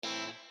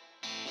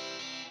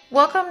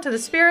Welcome to the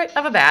Spirit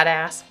of a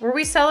Badass, where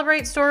we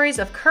celebrate stories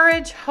of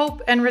courage,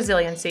 hope, and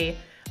resiliency.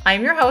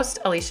 I'm your host,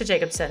 Alicia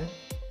Jacobson.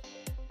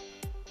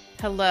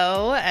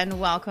 Hello and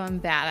welcome,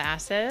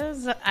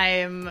 badasses.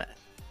 I'm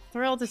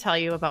thrilled to tell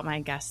you about my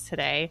guest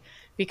today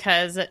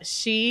because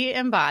she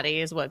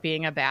embodies what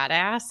being a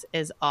badass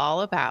is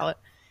all about.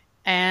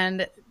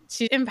 And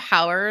she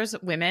empowers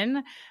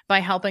women by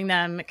helping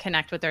them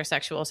connect with their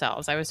sexual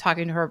selves. I was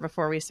talking to her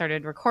before we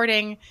started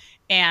recording,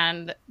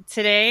 and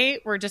today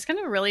we're just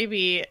going to really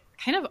be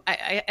kind of,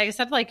 I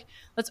said, like,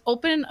 let's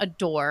open a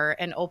door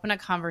and open a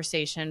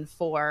conversation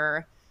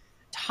for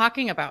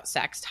talking about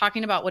sex,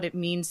 talking about what it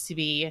means to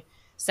be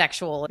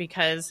sexual.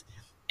 Because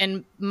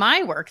in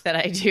my work that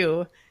I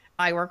do,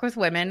 I work with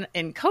women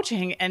in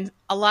coaching, and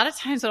a lot of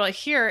times what I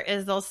hear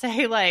is they'll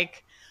say,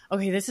 like,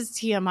 okay, this is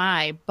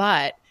TMI,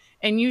 but,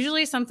 and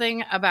usually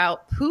something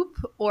about poop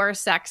or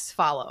sex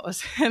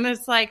follows. And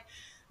it's like,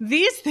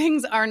 these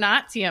things are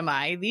not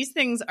TMI. These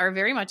things are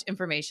very much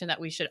information that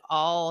we should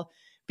all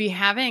be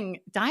having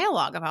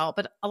dialogue about.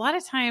 But a lot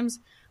of times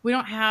we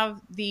don't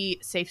have the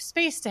safe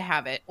space to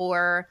have it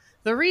or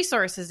the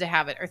resources to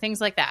have it or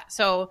things like that.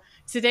 So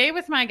today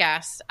with my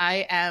guest,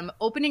 I am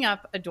opening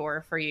up a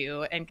door for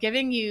you and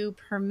giving you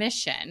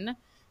permission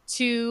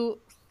to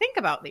think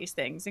about these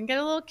things and get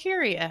a little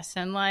curious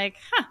and like,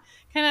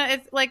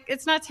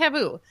 it's not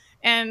taboo.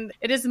 And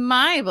it is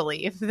my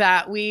belief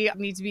that we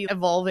need to be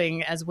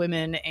evolving as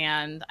women.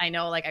 And I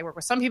know, like, I work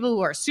with some people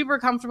who are super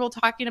comfortable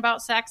talking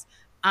about sex.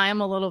 I am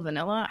a little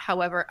vanilla.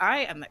 However, I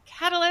am the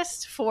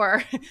catalyst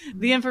for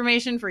the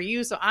information for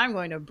you. So I'm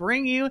going to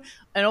bring you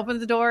and open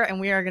the door,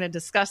 and we are going to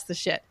discuss the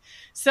shit.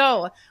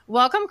 So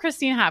welcome,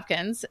 Christine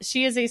Hopkins.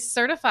 She is a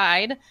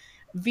certified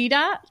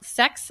Vita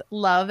sex,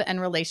 love, and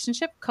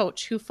relationship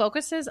coach who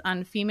focuses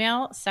on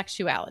female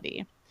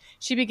sexuality.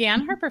 She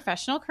began her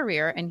professional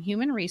career in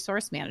human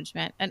resource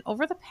management, and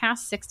over the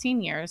past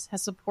 16 years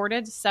has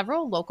supported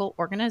several local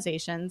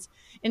organizations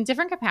in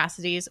different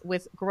capacities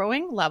with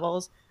growing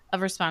levels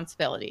of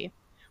responsibility.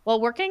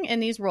 While working in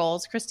these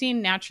roles,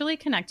 Christine naturally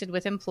connected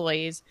with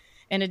employees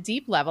in a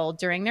deep level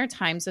during their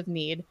times of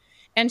need,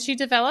 and she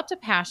developed a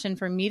passion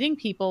for meeting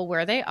people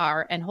where they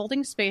are and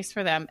holding space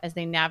for them as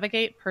they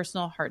navigate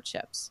personal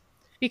hardships.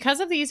 Because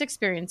of these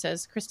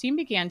experiences, Christine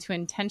began to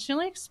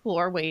intentionally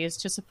explore ways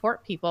to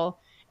support people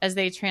as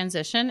they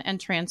transition and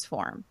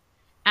transform.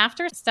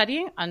 After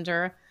studying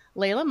under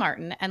Layla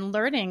Martin and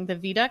learning the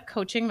Vita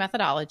coaching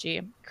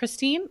methodology,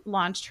 Christine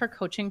launched her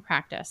coaching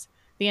practice,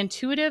 The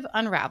Intuitive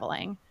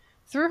Unraveling.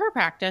 Through her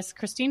practice,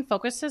 Christine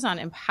focuses on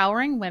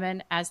empowering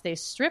women as they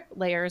strip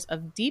layers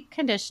of deep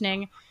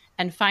conditioning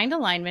and find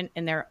alignment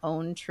in their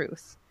own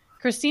truth.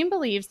 Christine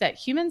believes that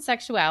human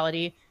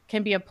sexuality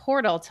can be a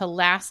portal to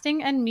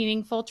lasting and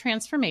meaningful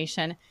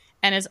transformation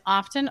and is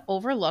often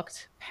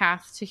overlooked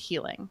path to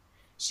healing.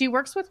 She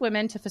works with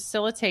women to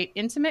facilitate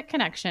intimate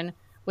connection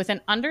with an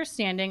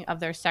understanding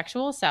of their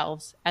sexual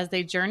selves as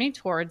they journey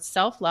towards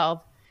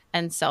self-love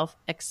and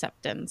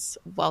self-acceptance.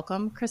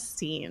 Welcome,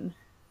 Christine.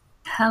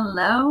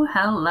 Hello.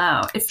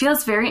 It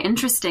feels very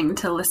interesting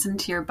to listen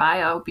to your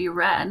bio be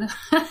read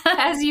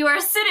as you are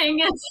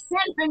sitting and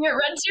having it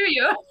read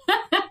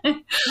to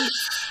you.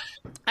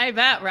 I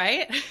bet,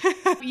 right?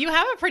 You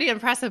have a pretty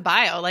impressive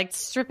bio, like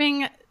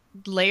stripping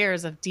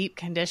layers of deep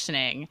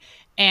conditioning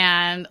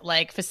and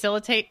like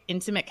facilitate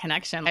intimate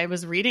connection. I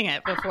was reading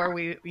it before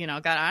we,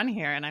 got on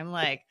here, and I'm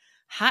like,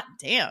 hot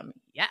damn.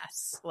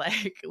 Yes.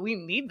 Like, we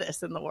need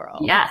this in the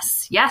world.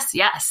 Yes.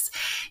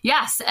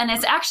 And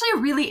it's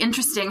actually really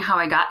interesting how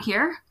I got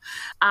here.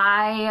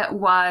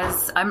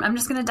 I'm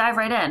just going to dive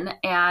right in,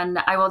 and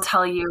I will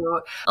tell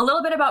you a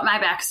little bit about my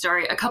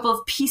backstory, a couple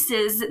of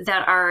pieces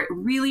that are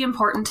really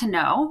important to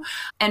know.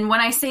 And when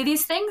I say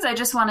these things, I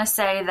just want to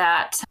say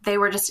that they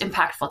were just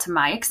impactful to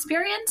my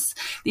experience.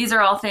 These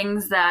are all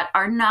things that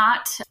are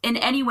not in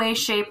any way,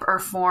 shape, or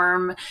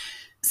form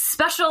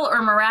special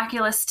or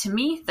miraculous to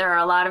me. There are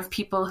a lot of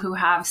people who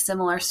have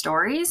similar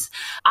stories.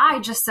 I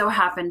just so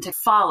happen to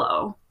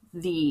follow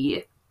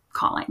the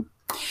calling.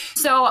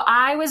 So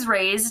I was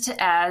raised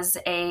as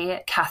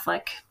a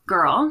Catholic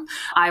girl.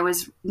 I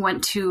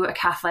went to a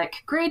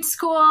Catholic grade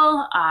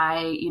school.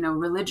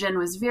 Religion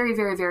was very,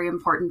 very, very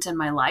important in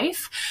my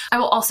life. I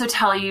will also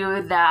tell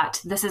you that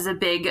this is a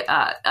big,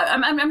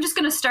 I'm just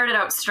going to start it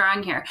out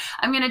strong here.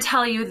 I'm going to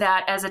tell you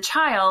that as a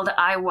child,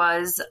 I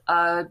was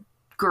a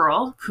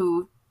girl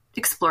who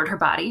explored her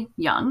body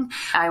young.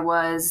 I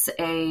was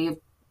a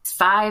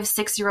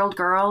 5-6-year-old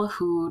girl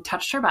who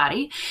touched her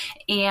body,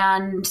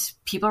 and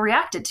people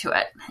reacted to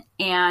it.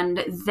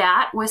 And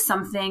that was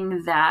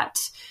something that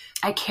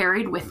I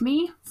carried with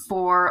me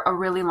for a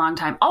really long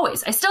time.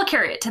 Always. I still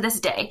carry it to this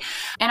day.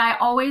 And I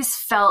always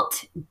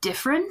felt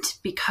different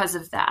because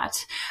of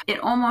that. It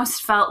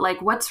almost felt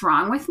like, what's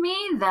wrong with me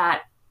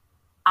that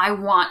I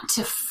want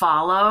to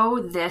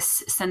follow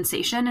this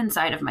sensation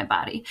inside of my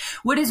body.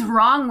 What is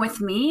wrong with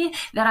me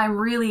that I'm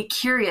really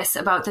curious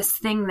about this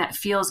thing that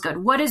feels good?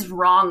 What is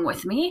wrong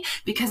with me?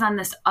 Because on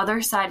this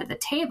other side of the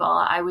table,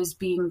 I was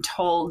being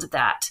told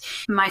that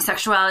my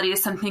sexuality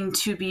is something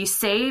to be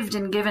saved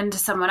and given to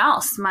someone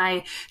else.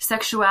 My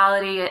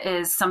sexuality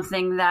is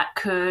something that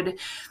could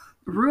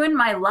ruin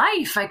my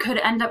life. I could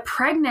end up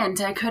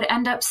pregnant. I could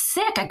end up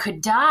sick. I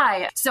could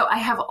die. So I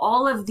have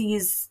all of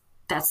these,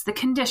 that's the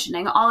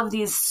conditioning, all of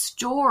these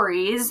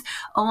stories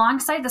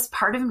alongside this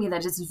part of me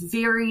that is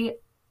very,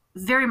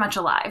 very much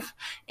alive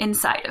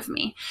inside of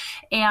me.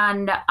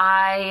 And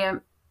I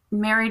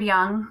married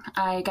young.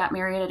 I got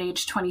married at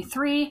age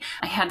 23.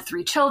 I had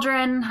 3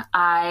 children.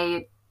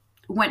 I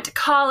went to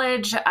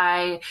college.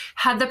 I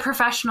had the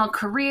professional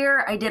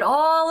career. I did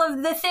all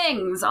of the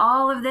things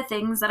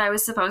that I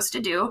was supposed to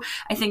do.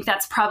 I think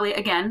that's probably,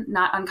 again,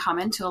 not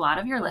uncommon to a lot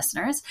of your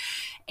listeners.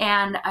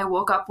 And I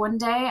woke up one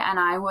day and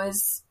I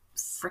was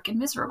freaking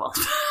miserable.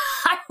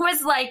 I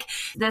was like,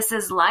 this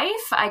is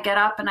life. I get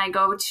up and I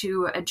go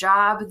to a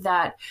job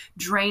that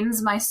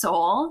drains my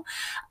soul.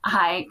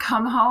 I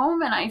come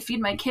home and I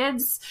feed my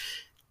kids,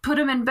 put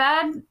them in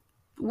bed,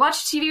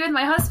 watch TV with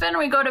my husband.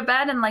 We go to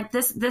bed, and like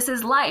this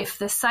is life,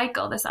 this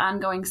cycle, this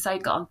ongoing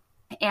cycle.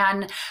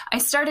 And I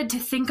started to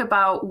think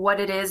about what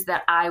it is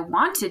that I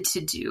wanted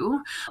to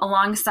do.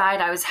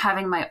 Alongside, I was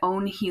having my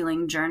own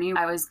healing journey.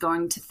 I was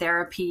going to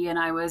therapy and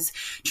I was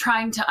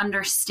trying to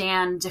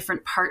understand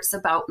different parts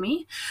about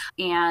me.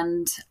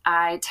 And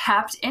I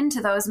tapped into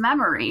those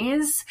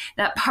memories,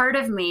 that part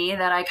of me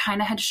that I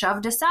kind of had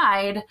shoved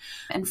aside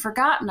and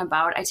forgotten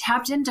about. I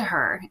tapped into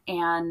her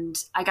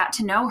and I got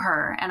to know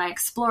her and I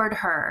explored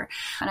her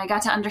and I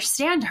got to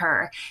understand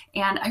her.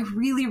 And I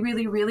really,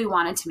 really, really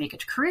wanted to make a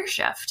career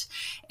shift.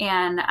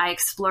 And I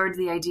explored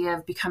the idea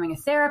of becoming a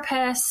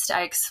therapist.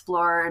 I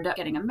explored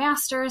getting a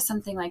master's,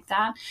 something like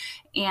that.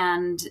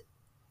 And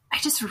I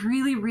just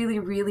really, really,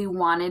 really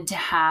wanted to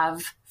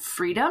have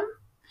freedom.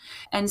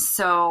 And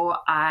so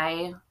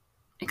I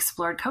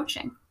explored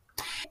coaching.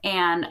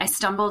 And I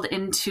stumbled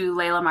into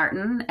Layla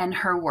Martin and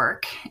her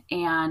work.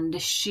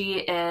 And she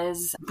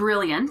is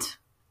brilliant,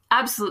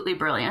 absolutely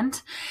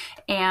brilliant.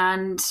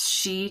 And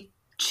she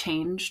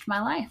changed my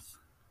life.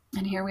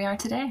 And here we are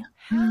today.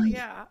 Hell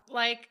yeah.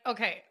 Like,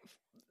 okay.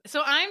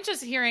 So I'm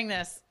just hearing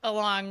this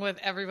along with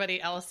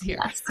everybody else here.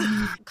 Yes.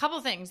 A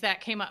couple things that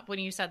came up when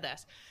you said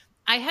this.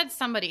 I had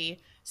somebody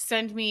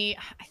send me,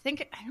 I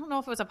don't know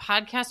if it was a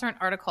podcast or an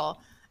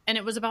article, and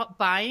it was about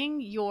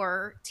buying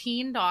your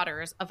teen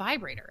daughters a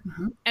vibrator.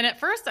 Mm-hmm. And at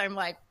first I'm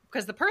like,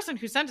 because the person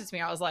who sent it to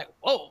me, I was like,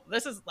 whoa,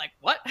 this is like,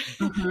 what?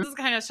 Mm-hmm. This is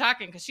kind of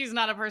shocking because she's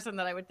not a person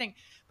that I would think.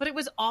 But it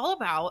was all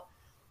about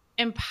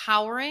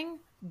empowering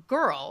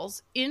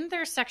girls in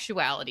their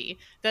sexuality,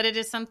 that it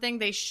is something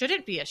they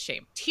shouldn't be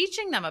ashamed,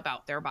 teaching them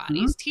about their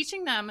bodies,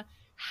 teaching them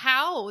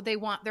how they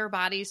want their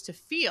bodies to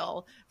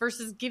feel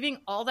versus giving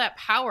all that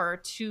power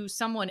to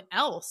someone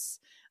else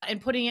and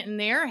putting it in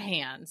their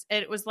hands.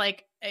 And it was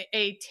like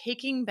a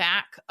taking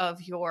back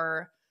of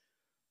your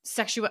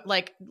sexual,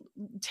 like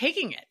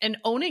taking it and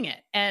owning it.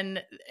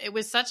 And it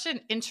was such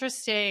an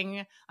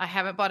interesting, I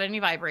haven't bought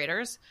any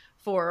vibrators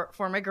for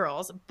my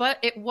girls, but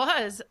it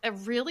was a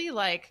really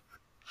like,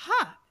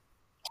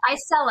 I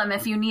sell them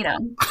if you need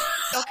them.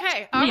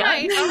 Okay. All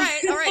right.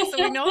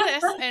 So we know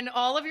this, and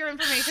all of your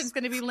information is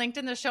going to be linked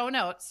in the show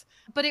notes.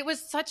 But it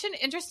was such an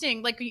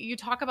interesting, like you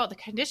talk about the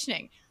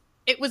conditioning.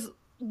 It was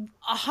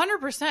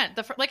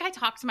 100%. Like I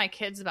talk to my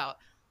kids about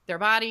their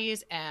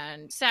bodies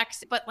and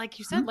sex, but like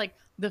you said, like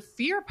the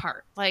fear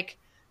part, like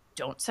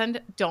don't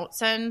send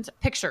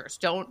pictures.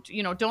 Don't.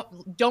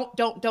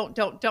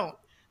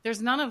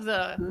 There's none of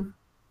the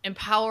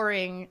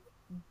empowering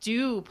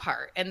do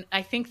part. And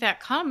I think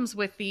that comes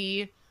with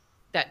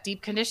that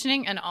deep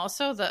conditioning, and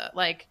also the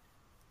like,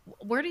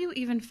 where do you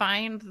even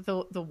find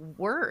the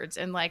words,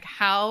 and like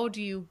how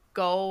do you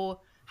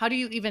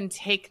even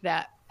take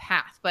that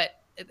path? But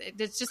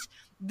it's just,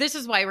 this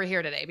is why we're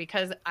here today,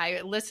 because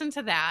I listened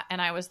to that and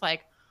I was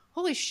like,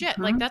 holy shit,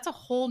 like that's a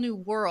whole new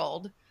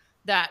world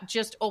that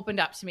just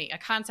opened up to me, a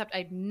concept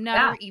I'd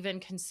never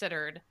even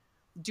considered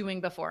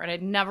doing before. And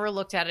I'd never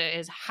looked at it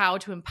as how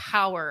to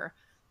empower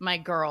my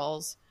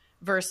girls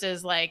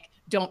versus like,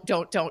 don't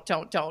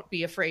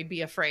be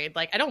afraid.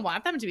 Like, I don't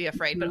want them to be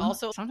afraid, but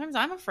also sometimes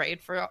I'm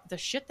afraid for the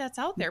shit that's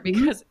out there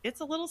because it's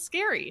a little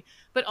scary.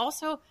 But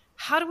also,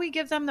 how do we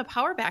give them the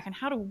power back, and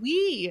how do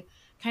we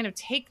kind of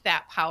take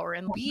that power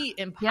and be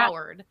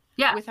empowered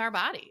with our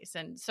bodies?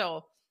 And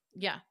so,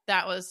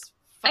 that was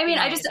amazing.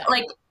 I just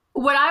like,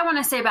 what I want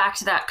to say back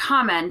to that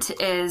comment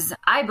is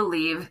I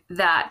believe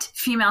that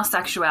female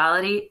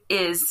sexuality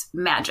is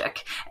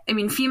magic. I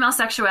mean, female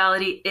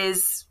sexuality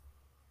is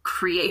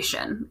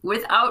creation.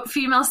 Without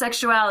female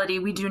sexuality,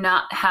 we do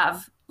not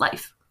have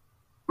life,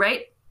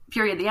 right?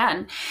 Period, the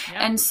end.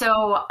 Yeah. And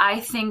so I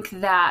think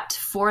that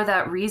for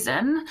that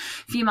reason,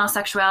 female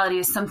sexuality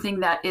is something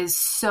that is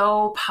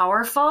so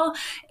powerful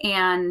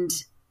and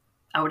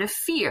out of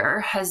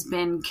fear has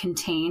been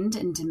contained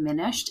and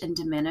diminished and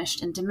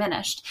diminished and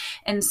diminished.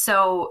 And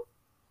so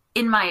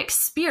in my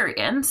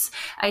experience,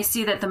 I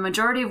see that the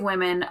majority of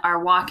women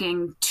are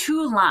walking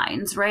two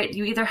lines, right?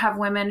 You either have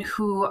women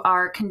who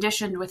are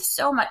conditioned with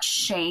so much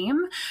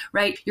shame,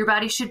 right? Your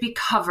body should be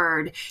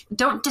covered.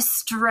 Don't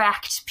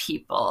distract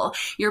people.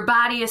 Your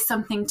body is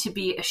something to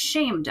be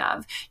ashamed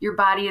of. Your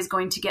body is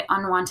going to get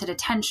unwanted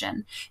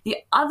attention. The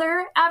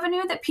other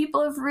avenue that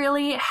people have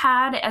really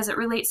had as it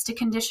relates to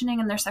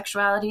conditioning and their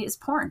sexuality is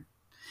porn.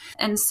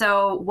 And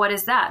so what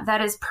is that?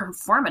 That is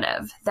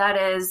performative. That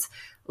is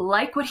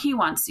like what he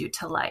wants you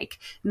to like.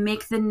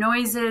 Make the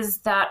noises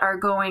that are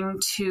going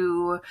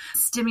to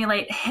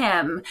stimulate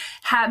him.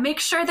 Make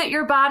sure that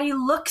your body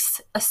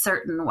looks a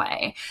certain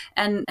way.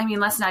 And I mean,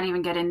 let's not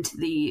even get into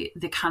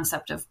the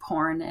concept of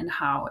porn and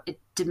how it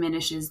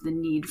diminishes the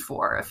need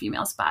for a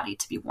female's body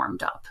to be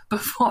warmed up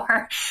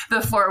before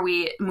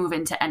we move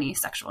into any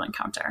sexual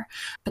encounter.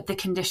 But the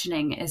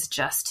conditioning is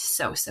just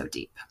so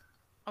deep.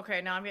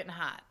 Okay, now I'm getting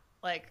hot.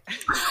 Like,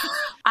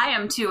 I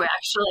am too,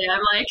 actually. I'm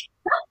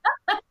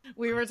like,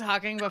 we were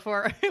talking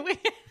before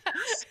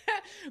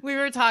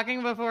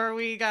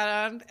we got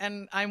on,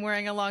 and I'm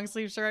wearing a long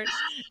sleeve shirt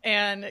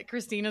and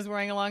Christina's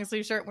wearing a long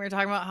sleeve shirt. And we were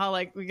talking about how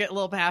like we get a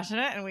little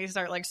passionate and we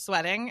start like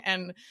sweating,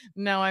 and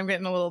now I'm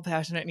getting a little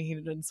passionate and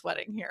heated and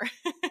sweating here.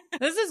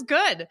 This is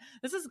good.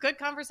 This is good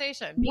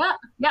conversation. Yeah.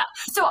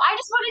 So I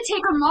just want to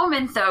take a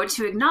moment, though,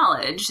 to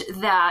acknowledge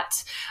that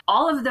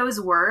all of those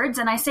words,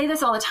 and I say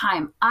this all the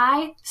time,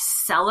 I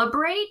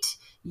celebrate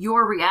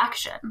your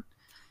reaction.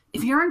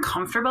 If you're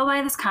uncomfortable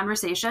by this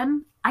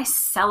conversation, I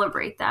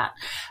celebrate that.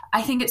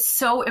 I think it's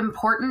so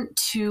important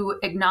to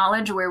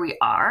acknowledge where we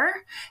are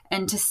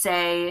and to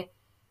say,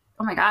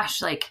 oh my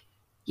gosh, like,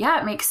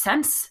 yeah, it makes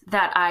sense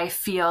that I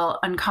feel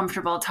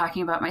uncomfortable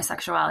talking about my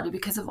sexuality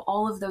because of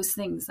all of those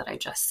things that I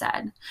just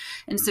said.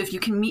 And so if you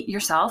can meet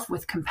yourself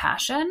with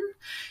compassion,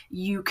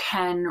 you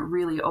can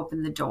really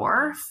open the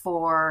door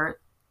for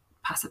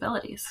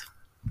possibilities.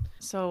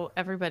 So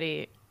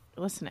everybody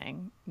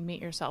listening,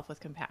 meet yourself with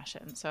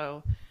compassion.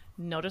 So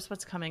notice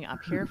what's coming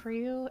up here for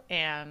you,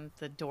 and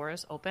the door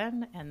is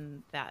open,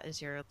 and that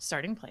is your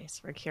starting place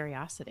for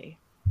curiosity.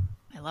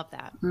 I love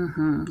that.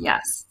 Mm-hmm.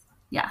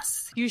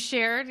 Yes. You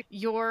shared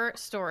your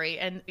story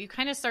and you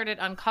kind of started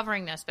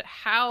uncovering this, but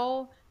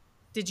how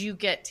did you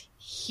get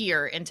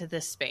here into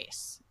this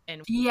space?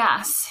 And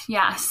Yes.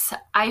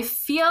 I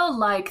feel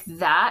like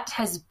that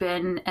has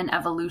been an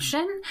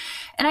evolution.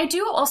 And I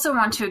do also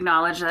want to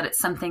acknowledge that it's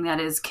something that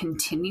is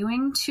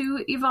continuing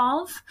to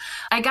evolve.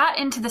 I got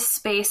into the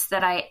space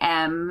that I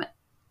am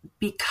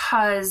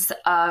because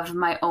of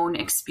my own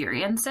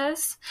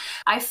experiences.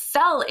 I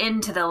fell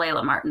into the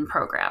Layla Martin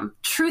program.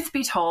 Truth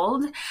be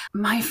told,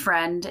 my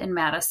friend in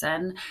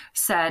Madison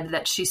said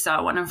that she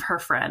saw one of her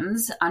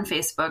friends on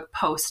Facebook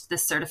post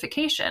this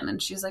certification. And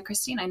she's like,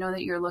 Christine, I know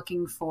that you're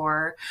looking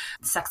for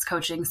sex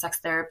coaching, sex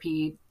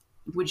therapy.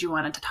 Would you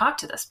want to talk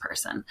to this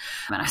person?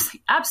 And I was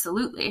like,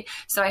 absolutely.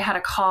 So I had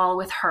a call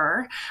with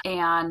her,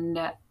 and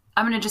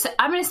I'm going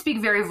to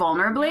speak very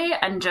vulnerably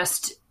and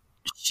just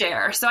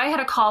share. So I had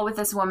a call with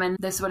this woman.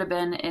 This would have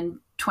been in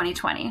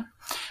 2020. I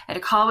had a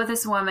call with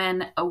this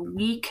woman a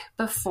week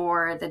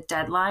before the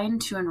deadline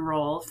to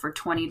enroll for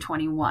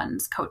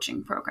 2021's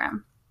coaching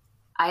program.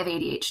 I have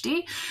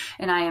ADHD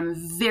and I am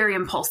very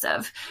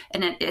impulsive,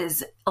 and it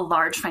is a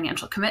large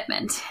financial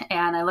commitment.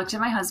 And I looked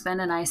at my husband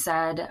and I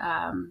said,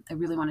 I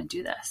really want to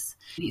do this.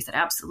 And he said,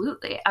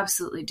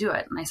 absolutely do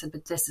it. And I said,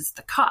 but this is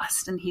the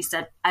cost. And he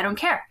said, I don't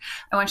care.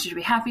 I want you to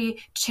be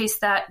happy, chase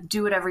that,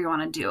 do whatever you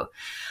want to do.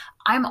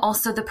 I'm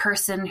also the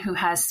person who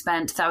has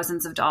spent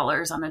thousands of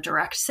dollars on a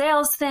direct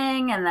sales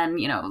thing and then,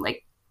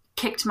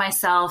 kicked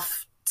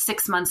myself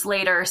 6 months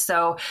later.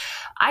 So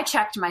I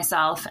checked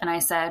myself and I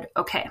said,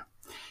 okay,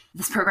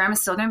 this program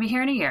is still going to be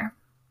here in a year.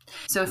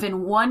 So if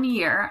in 1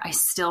 year I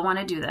still want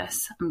to do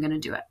this, I'm going to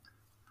do it.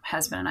 My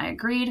husband and I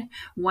agreed.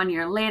 1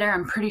 year later,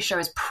 I'm pretty sure I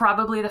was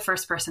probably the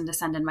first person to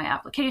send in my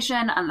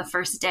application on the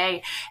first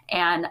day,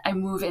 and I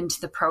move into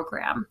the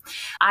program.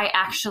 I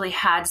actually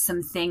had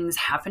some things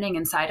happening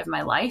inside of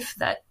my life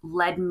that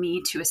led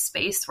me to a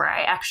space where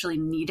I actually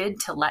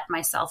needed to let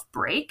myself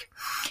break.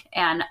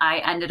 And I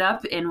ended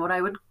up in what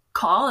I would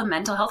call a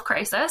mental health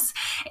crisis,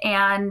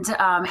 and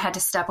had to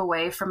step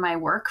away from my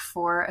work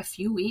for a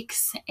few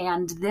weeks.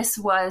 And this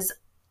was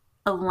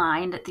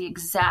aligned at the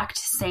exact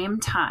same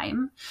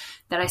time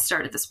that I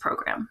started this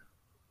program.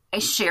 I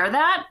share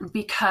that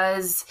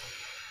because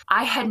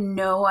I had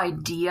no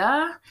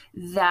idea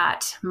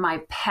that my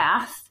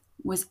path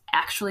was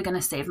actually going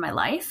to save my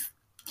life.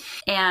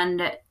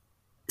 And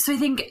so I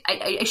think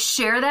I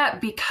share that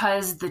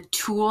because the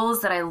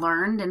tools that I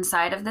learned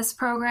inside of this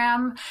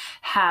program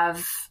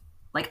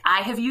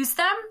I have used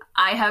them.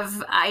 I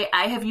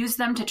have used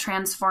them to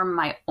transform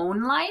my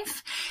own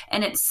life.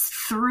 And it's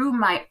through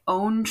my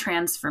own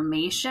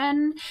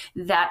transformation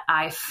that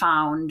I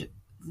found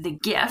the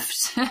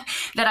gift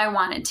that I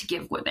wanted to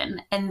give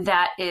women. And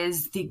that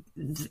is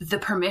the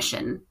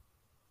permission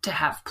to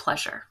have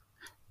pleasure.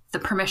 the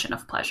permission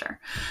of pleasure.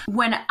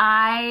 When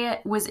I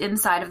was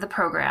inside of the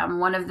program,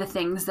 one of the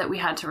things that we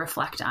had to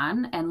reflect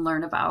on and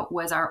learn about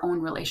was our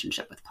own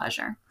relationship with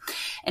pleasure.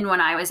 And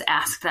when I was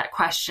asked that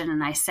question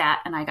and I sat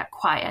and I got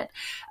quiet,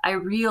 I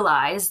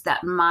realized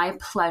that my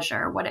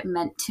pleasure, what it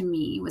meant to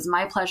me was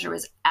my pleasure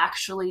was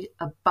actually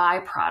a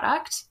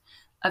byproduct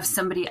of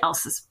somebody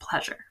else's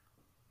pleasure.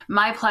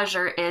 My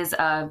pleasure is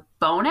a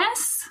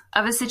bonus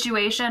of a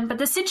situation, but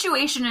the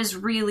situation is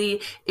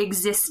really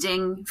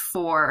existing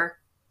for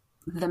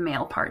the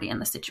male party in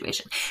the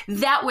situation.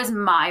 That was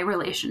my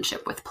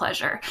relationship with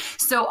pleasure.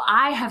 So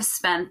I have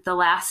spent the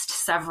last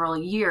several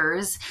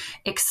years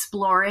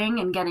exploring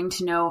and getting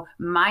to know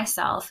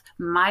myself,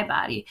 my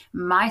body,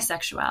 my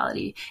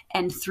sexuality.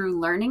 And through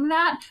learning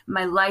that,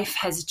 my life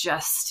has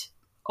just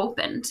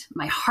opened.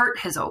 My heart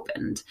has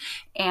opened.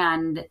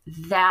 And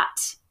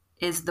that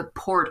is the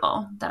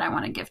portal that I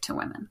want to give to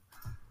women.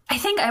 I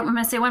think I'm going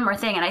to say one more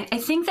thing. And I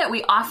think that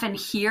we often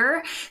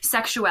hear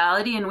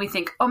sexuality and we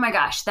think, oh my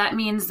gosh, that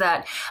means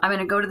that I'm going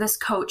to go to this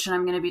coach and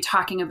I'm going to be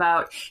talking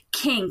about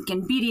kink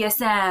and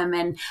BDSM.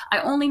 And I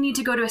only need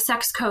to go to a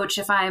sex coach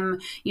if I'm,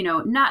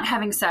 not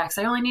having sex.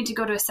 I only need to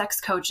go to a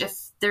sex coach if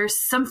there's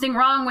something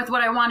wrong with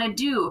what I want to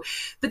do.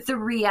 But the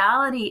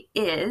reality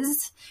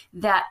is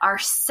that our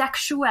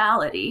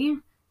sexuality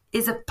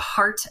is a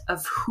part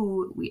of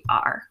who we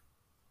are.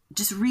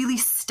 Just really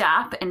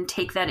stop and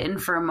take that in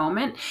for a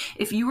moment.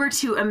 If you were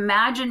to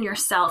imagine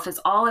yourself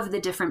as all of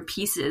the different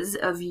pieces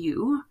of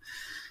you,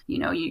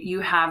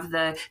 you have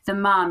the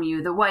mom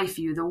you, the wife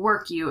you, the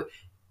work you,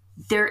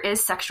 there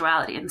is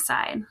sexuality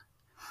inside.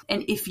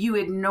 And if you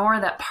ignore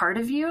that part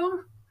of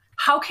you,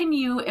 how can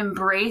you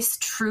embrace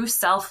true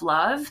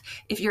self-love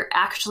if you're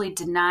actually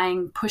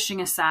denying, pushing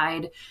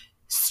aside,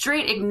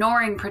 straight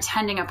ignoring,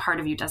 pretending a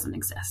part of you doesn't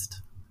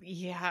exist?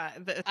 Yeah,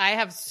 I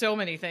have so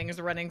many things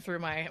running through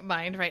my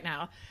mind right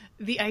now.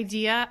 The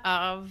idea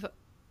of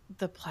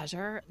the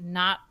pleasure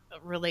not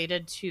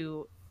related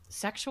to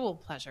sexual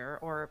pleasure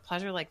or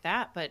pleasure like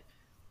that, but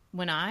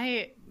when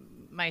I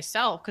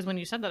myself, because when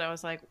you said that, I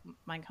was like,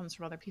 mine comes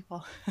from other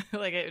people,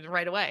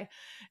 right away.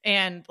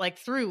 And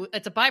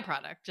it's a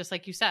byproduct, just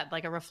like you said,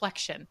 like a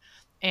reflection.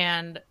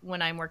 And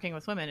when I'm working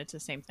with women, it's the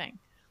same thing.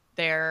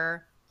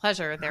 Their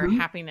pleasure, their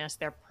happiness,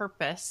 their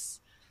purpose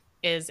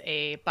is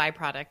a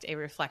byproduct, a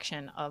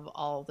reflection of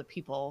all the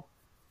people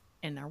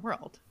in their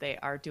world. They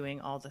are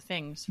doing all the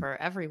things for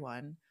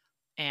everyone,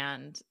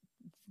 and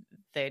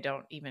they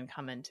don't even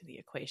come into the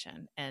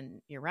equation.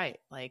 And you're right.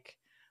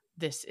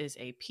 This is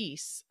a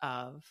piece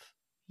of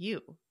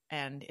you,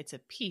 and it's a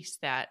piece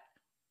that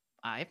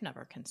I've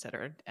never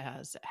considered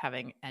as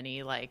having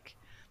any,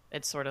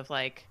 it's sort of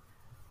like,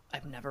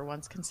 I've never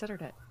once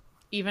considered it.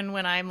 Even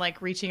when I'm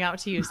reaching out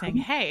to you saying,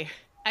 hey,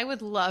 I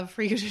would love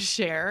for you to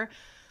share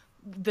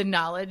the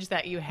knowledge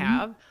that you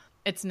have,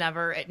 it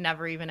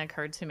never even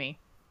occurred to me.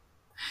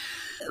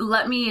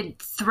 Let me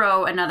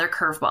throw another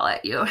curveball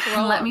at you.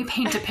 Let me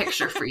paint a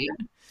picture for you.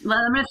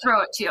 I'm going to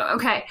throw it to you.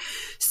 Okay.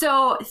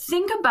 So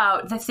think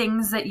about the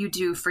things that you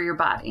do for your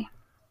body.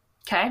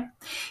 Okay.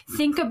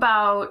 Think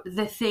about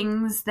the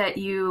things that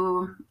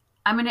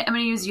I'm going to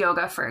use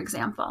yoga, for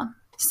example.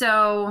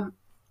 So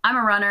I'm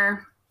a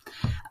runner.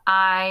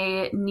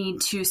 I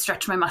need to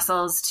stretch my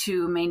muscles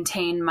to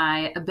maintain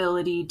my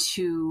ability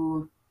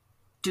to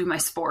do my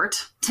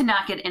sport, to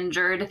not get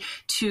injured,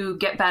 to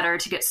get better,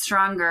 to get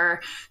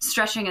stronger.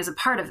 Stretching is a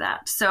part of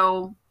that.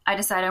 So I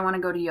decide I want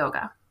to go to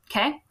yoga.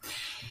 Okay.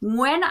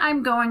 When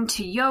I'm going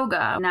to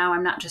yoga, now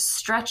I'm not just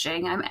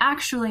stretching, I'm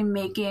actually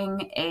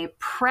making a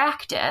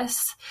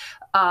practice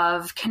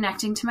of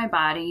connecting to my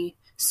body,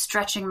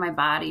 stretching my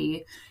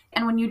body.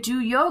 And when you do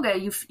yoga,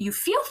 you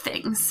feel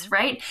things,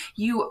 right?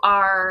 You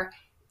are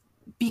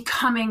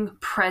becoming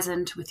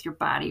present with your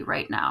body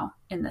right now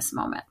in this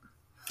moment.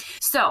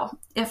 So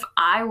if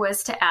I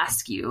was to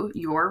ask you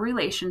your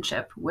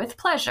relationship with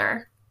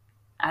pleasure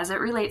as it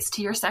relates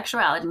to your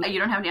sexuality, you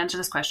don't have to answer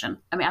this question.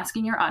 I'm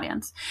asking your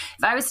audience.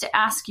 If I was to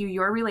ask you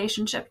your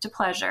relationship to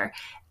pleasure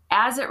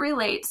as it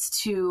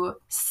relates to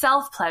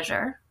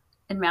self-pleasure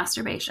and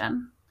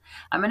masturbation,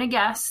 I'm going to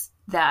guess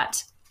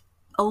that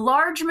a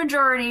large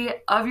majority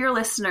of your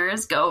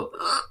listeners go,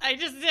 ugh. I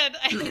just did.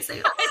 They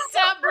say, I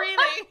stopped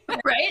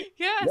breathing. Right?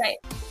 Yes. Right.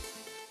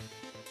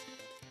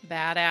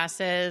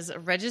 Badasses.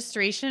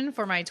 Registration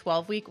for my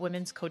 12-week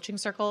women's coaching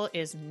circle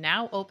is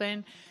now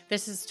open.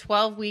 This is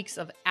 12 weeks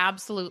of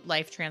absolute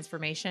life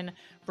transformation.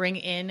 Bring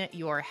in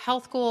your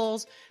health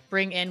goals,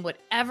 bring in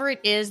whatever it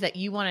is that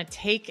you want to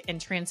take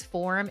and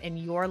transform in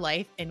your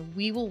life, and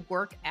we will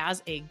work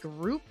as a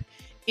group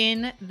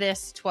in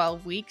this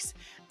 12 weeks.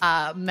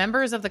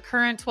 Members of the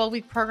current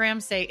 12-week program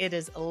say it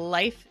is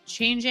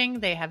life-changing.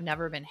 They have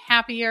never been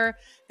happier.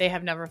 They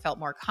have never felt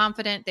more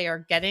confident. They are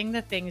getting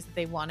the things that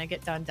they want to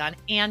get done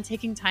and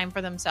taking time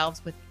for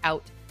themselves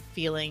without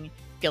feeling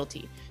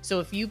guilty. So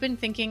if you've been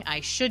thinking,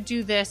 I should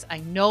do this, I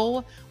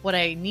know what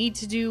I need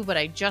to do, but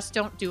I just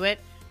don't do it,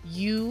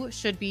 you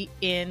should be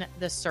in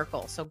the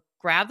circle. So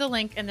grab the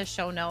link in the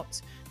show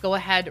notes. Go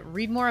ahead,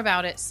 read more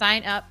about it,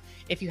 sign up.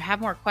 If you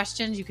have more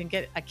questions, you can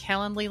get a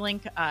Calendly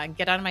link,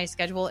 get on my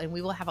schedule, and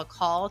we will have a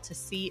call to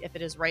see if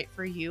it is right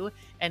for you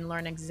and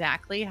learn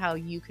exactly how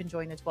you can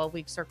join the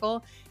 12-week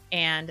circle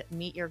and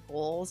meet your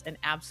goals and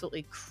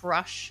absolutely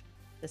crush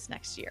this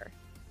next year.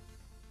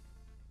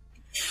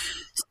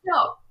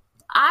 So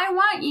I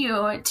want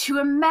you to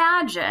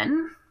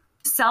imagine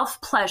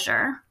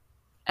self-pleasure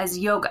as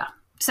yoga.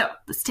 So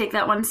let's take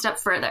that one step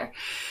further.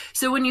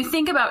 So when you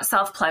think about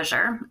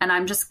self-pleasure, and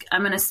I'm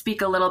going to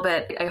speak a little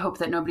bit, I hope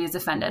that nobody is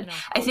offended. No,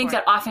 I think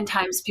that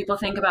oftentimes people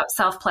think about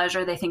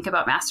self-pleasure, they think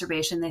about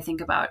masturbation, they think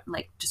about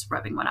like just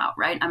rubbing one out,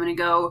 right? I'm going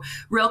to go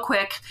real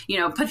quick,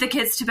 put the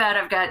kids to bed.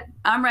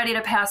 I'm ready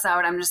to pass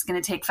out. I'm just going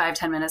to take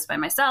 5-10 minutes by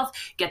myself,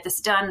 get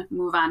this done,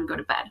 move on, go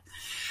to bed.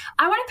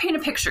 I want to paint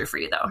a picture for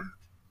you though.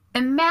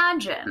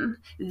 Imagine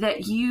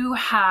that you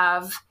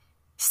have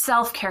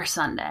self-care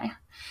Sunday.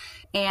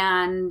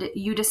 And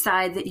you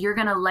decide that you're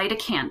going to light a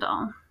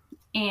candle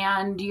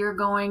and you're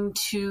going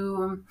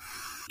to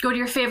go to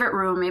your favorite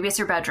room, maybe it's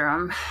your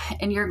bedroom,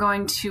 and you're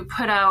going to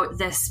put out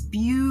this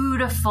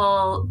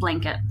beautiful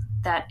blanket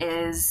that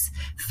is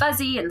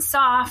fuzzy and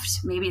soft.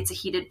 Maybe it's a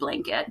heated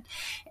blanket.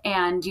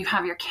 And you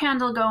have your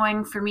candle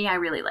going. For me, I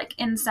really like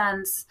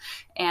incense.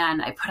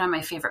 And I put on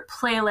my favorite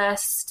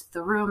playlist.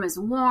 The room is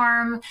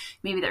warm.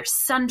 Maybe there's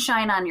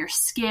sunshine on your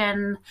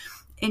skin.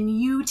 And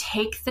you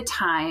take the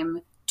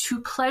time to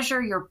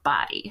pleasure your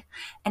body.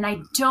 And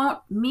I don't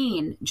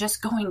mean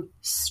just going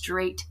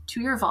straight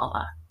to your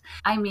vulva.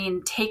 I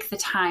mean, take the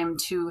time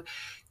to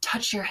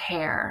touch your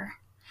hair,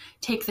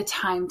 take the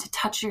time to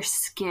touch your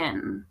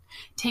skin,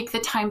 take the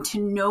time to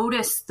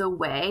notice the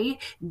way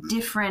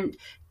different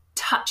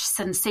touch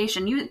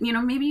sensation,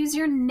 maybe use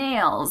your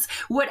nails,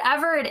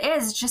 whatever it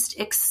is, just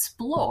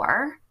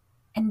explore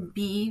and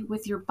be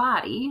with your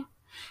body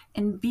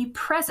and be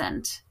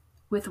present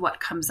with what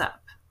comes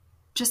up,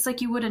 just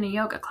like you would in a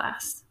yoga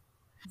class.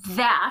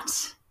 That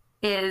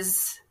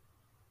is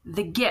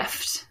the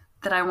gift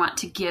that I want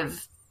to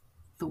give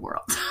the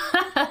world.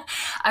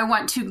 I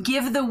want to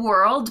give the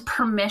world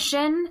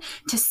permission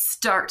to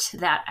start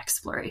that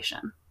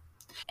exploration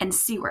and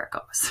see where it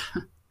goes.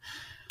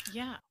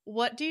 Yeah.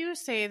 What do you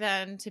say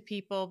then to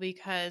people?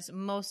 Because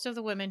most of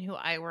the women who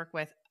I work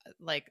with,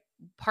 like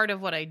part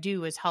of what I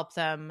do is help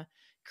them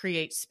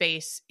create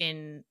space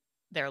in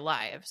their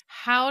lives.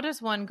 How does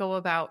one go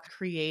about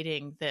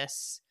creating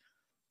this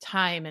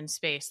time and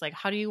space? Like,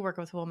 how do you work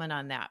with women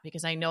on that?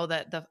 Because I know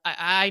that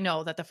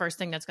the first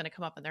thing that's going to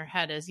come up in their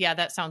head is, yeah,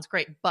 that sounds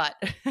great, but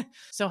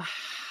so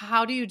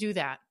how do you do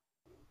that?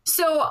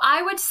 So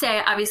I would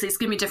say, obviously it's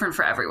going to be different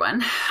for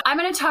everyone. I'm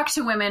going to talk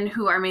to women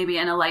who are maybe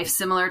in a life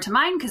similar to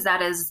mine, because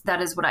that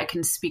is what I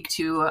can speak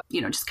to,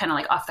 just kind of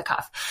like off the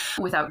cuff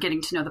without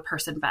getting to know the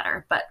person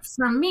better. But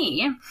for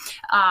me,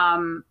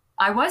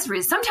 I was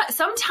sometimes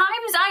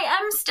I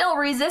am still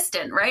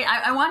resistant, right?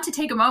 I want to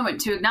take a moment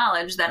to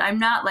acknowledge that I'm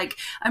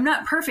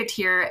not perfect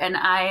here, and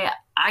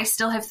I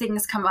still have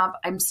things come up.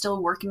 I'm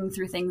still working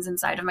through things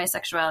inside of my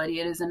sexuality.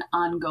 It is an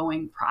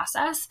ongoing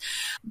process.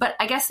 But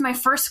I guess my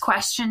first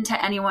question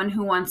to anyone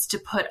who wants to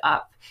put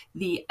up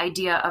the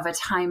idea of a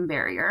time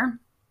barrier,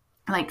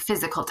 like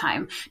physical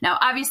time. Now,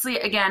 obviously,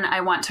 again,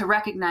 I want to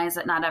recognize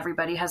that not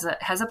everybody has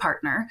a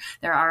partner.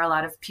 There are a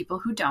lot of people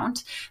who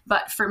don't.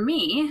 But for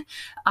me,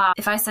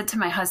 if I said to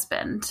my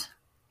husband,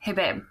 hey,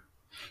 babe,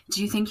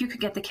 do you think you could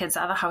get the kids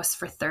out of the house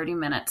for 30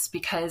 minutes?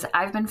 Because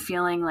I've been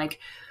feeling like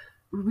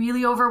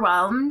really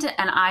overwhelmed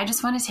and I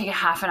just want to take a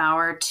half an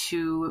hour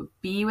to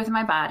be with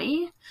my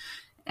body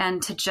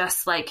and to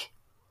just like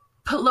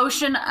put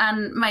lotion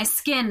on my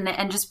skin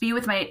and just be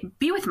with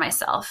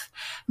myself.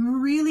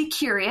 I'm really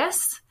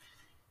curious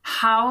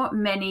how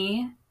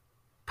many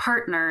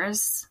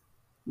partners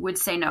would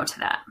say no to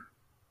that.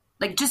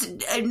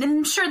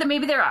 I'm sure that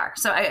maybe there are.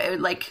 So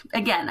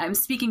again, I'm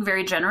speaking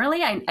very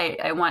generally.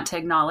 I want to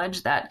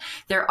acknowledge that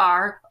there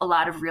are a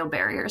lot of real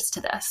barriers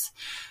to this,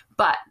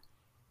 but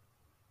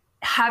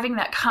having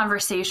that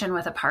conversation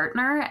with a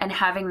partner and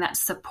having that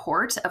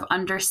support of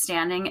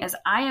understanding as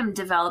I am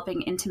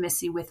developing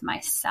intimacy with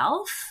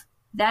myself,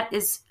 that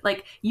is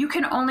like, you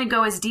can only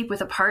go as deep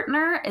with a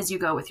partner as you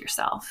go with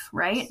yourself,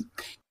 right?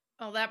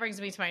 Well, that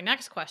brings me to my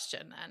next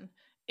question then,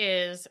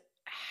 is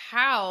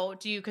how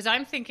do you, because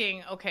I'm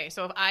thinking, okay,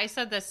 so if I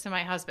said this to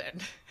my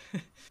husband,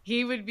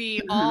 he would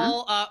be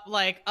all up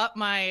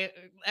my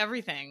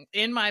everything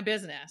in my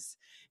business.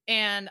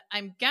 And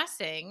I'm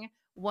guessing,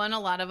 one, a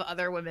lot of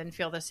other women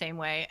feel the same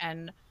way.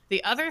 And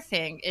the other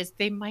thing is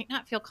they might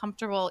not feel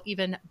comfortable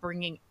even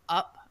bringing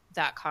up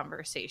that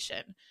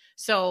conversation.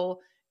 So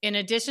in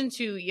addition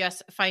to,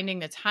 yes, finding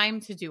the time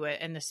to do it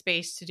and the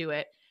space to do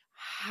it,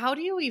 how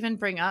do you even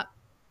bring up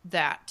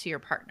that to your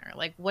partner?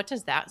 Like, what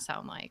does that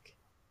sound like?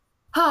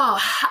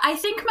 Oh, I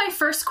think my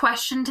first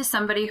question to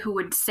somebody who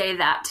would say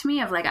that to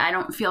me of like, I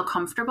don't feel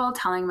comfortable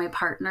telling my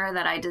partner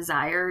that I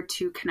desire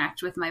to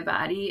connect with my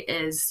body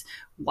is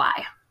why?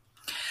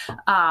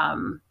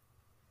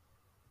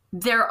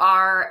 There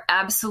are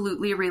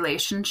absolutely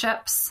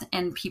relationships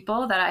and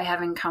people that I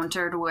have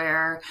encountered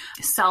where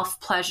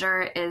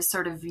self-pleasure is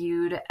sort of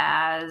viewed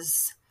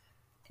as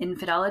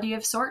infidelity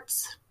of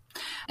sorts.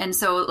 And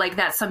so like,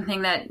 that's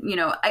something that, you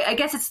know, I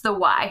guess it's the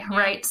why,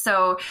 right?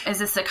 So is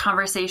this a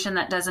conversation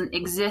that doesn't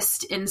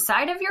exist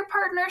inside of your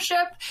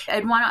partnership?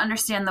 I'd want to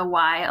understand the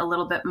why a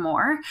little bit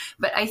more.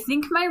 But I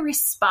think my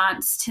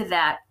response to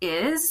that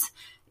is,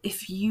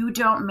 if you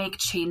don't make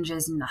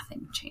changes,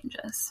 nothing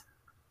changes.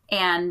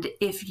 And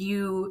if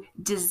you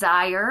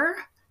desire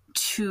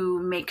to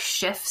make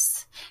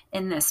shifts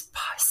in this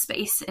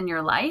space in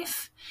your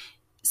life,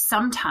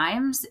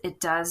 sometimes it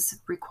does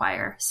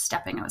require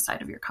stepping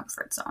outside of your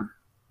comfort zone.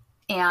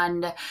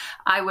 And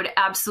I would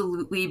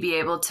absolutely be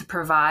able to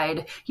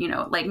provide, you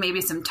know, like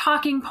maybe some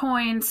talking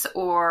points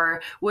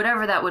or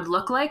whatever that would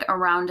look like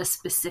around a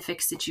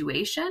specific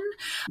situation.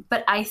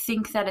 But I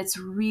think that it's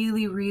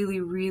really, really,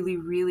 really,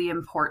 really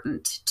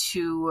important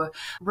to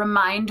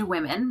remind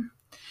women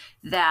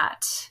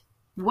that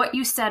what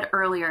you said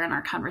earlier in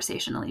our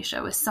conversation,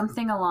 Alicia, was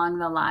something along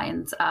the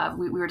lines of,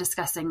 we were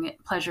discussing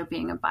pleasure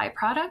being a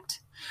byproduct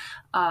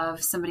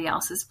of somebody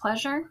else's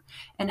pleasure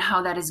and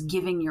how that is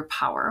giving your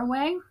power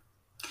away.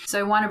 So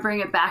I want to bring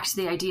it back to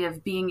the idea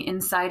of being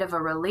inside of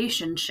a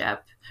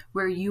relationship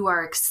where you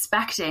are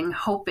expecting,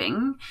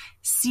 hoping,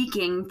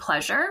 seeking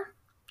pleasure.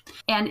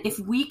 And if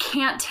we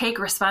can't take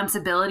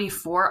responsibility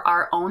for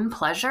our own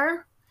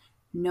pleasure,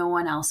 no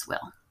one else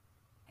will.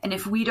 And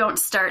if we don't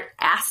start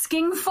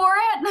asking for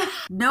it,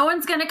 no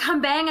one's going to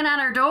come banging on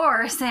our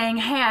door saying,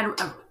 hey, I'd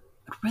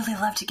really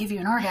love to give you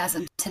an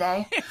orgasm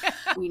today.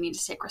 We need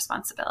to take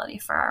responsibility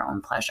for our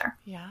own pleasure.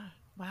 Yeah.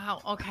 Wow.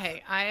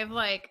 Okay.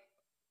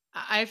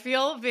 I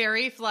feel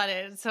very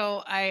flooded.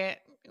 So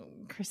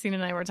Christine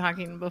and I were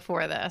talking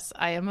before this.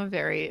 I am a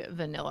very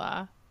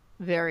vanilla.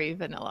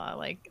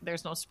 Like,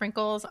 there's no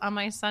sprinkles on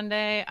my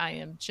sundae. I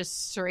am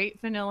just straight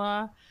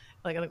vanilla.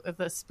 Like with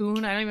a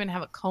spoon. I don't even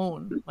have a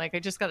cone. Like, I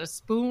just got a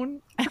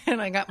spoon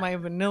and I got my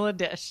vanilla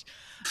dish.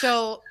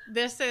 So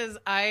this is,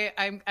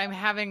 I'm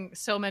having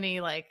so many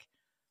like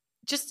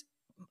just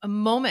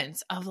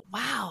moments of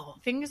wow,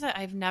 things that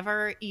I've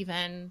never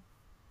even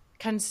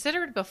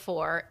considered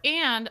before.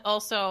 And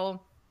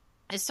also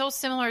it's so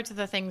similar to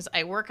the things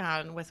I work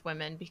on with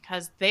women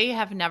because they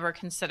have never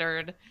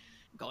considered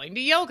going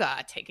to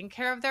yoga, taking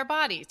care of their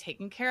bodies,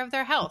 taking care of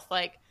their health.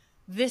 Like,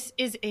 this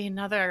is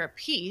another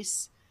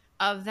piece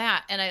of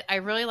that. And I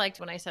really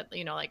liked when I said,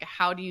 you know, like,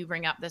 how do you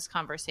bring up this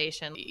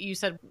conversation? You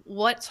said,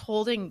 what's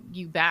holding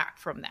you back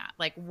from that?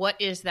 Like, what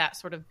is that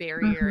sort of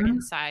barrier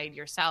inside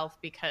yourself?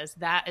 Because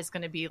that is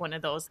going to be one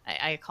of those,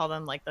 I call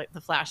them like the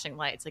flashing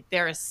lights. Like,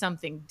 there is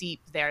something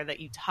deep there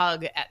that you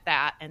tug at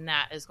that, and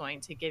that is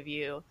going to give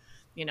you,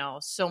 you know,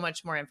 so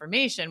much more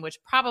information,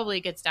 which probably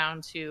gets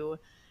down to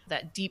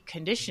that deep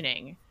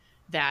conditioning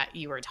that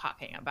you were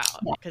talking about.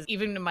 Because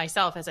even to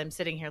myself, as I'm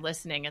sitting here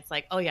listening, it's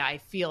like, oh yeah, I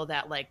feel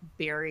that like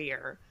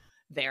barrier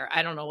there.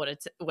 I don't know what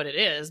it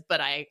is,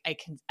 but I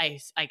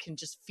can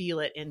just feel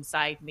it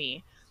inside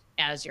me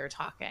as you're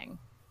talking.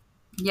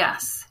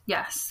 Yes,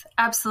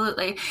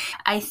 absolutely.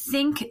 I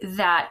think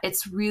that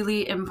it's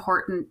really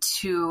important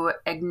to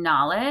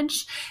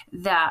acknowledge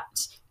that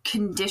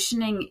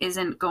conditioning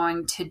isn't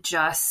going to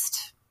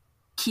just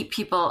keep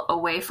people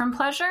away from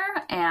pleasure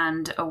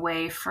and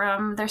away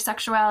from their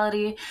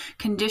sexuality.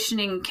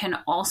 Conditioning can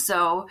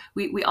also,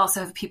 we also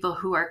have people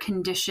who are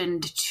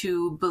conditioned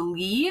to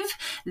believe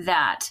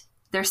that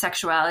their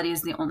sexuality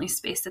is the only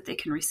space that they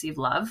can receive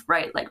love,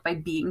 right? Like, by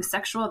being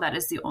sexual, that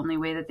is the only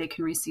way that they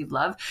can receive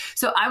love.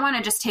 So I want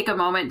to just take a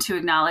moment to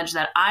acknowledge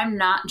that I'm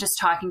not just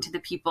talking to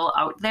the people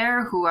out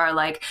there who are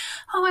like,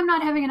 oh, I'm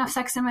not having enough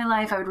sex in my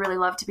life. I would really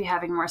love to be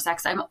having more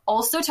sex. I'm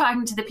also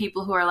talking to the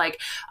people who are like,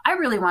 I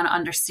really want to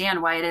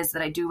understand why it is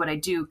that I do what I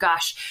do.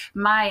 Gosh,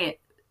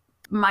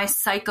 my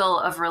cycle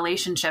of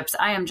relationships,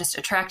 I am just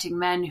attracting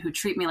men who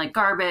treat me like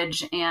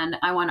garbage, and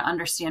I want to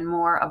understand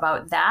more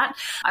about that.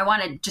 I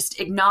want to just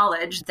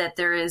acknowledge that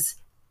there is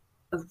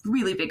a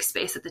really big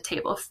space at the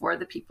table for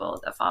the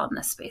people that fall in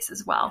this space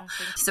as well.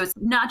 So it's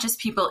not just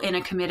people in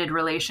a committed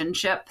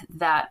relationship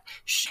that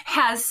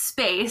has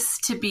space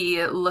to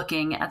be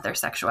looking at their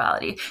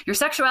sexuality. Your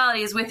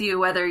sexuality is with you,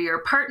 whether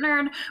you're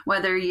partnered,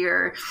 whether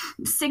you're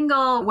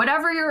single,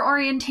 whatever your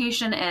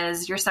orientation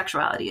is, your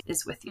sexuality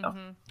is with you.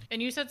 Mm-hmm. And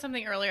you said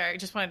something earlier, I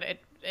just wanted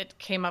it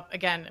came up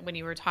again when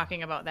you were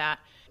talking about that.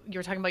 You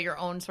were talking about your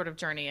own sort of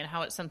journey and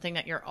how it's something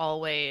that you're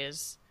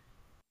always,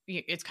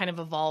 it's kind of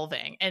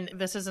evolving. And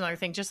this is another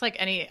thing, just like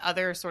any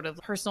other sort of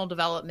personal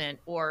development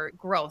or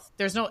growth,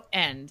 there's no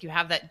end. You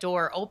have that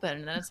door open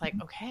and then it's like,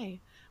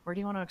 okay, where do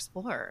you want to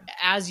explore?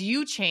 As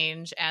you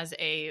change as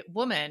a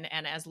woman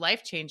and as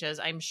life changes,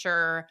 I'm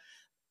sure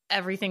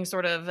everything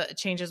sort of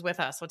changes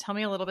with us. So tell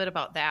me a little bit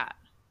about that.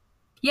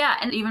 Yeah.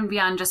 And even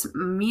beyond just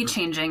me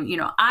changing, you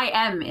know, I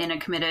am in a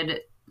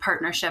committed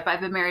partnership.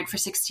 I've been married for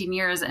 16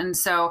 years. And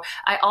so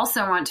I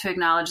also want to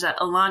acknowledge that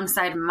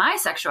alongside my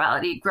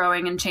sexuality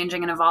growing and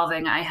changing and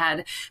evolving, I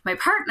had my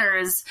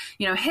partner's,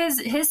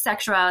 his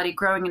sexuality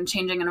growing and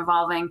changing and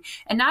evolving.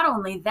 And not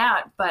only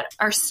that, but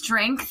our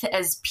strength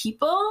as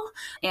people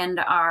and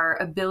our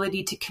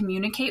ability to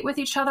communicate with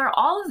each other,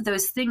 all of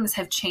those things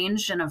have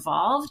changed and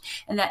evolved.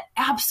 And that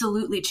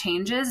absolutely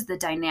changes the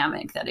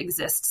dynamic that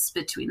exists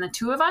between the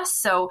two of us.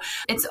 So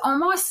it's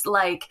almost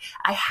like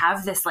I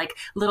have this like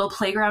little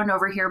playground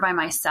over here by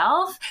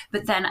myself,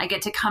 but then I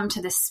get to come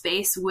to this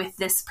space with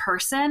this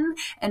person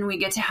and we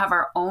get to have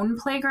our own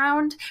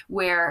playground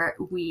where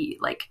we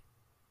like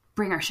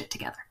bring our shit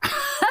together.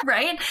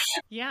 Right?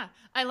 Yeah.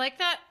 I like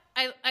that.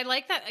 I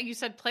like that you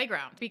said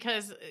playground,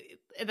 because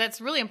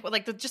that's really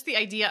important. Like just the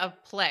idea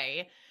of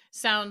play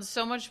sounds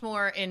so much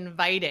more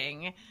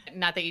inviting.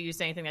 Not that you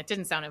used anything that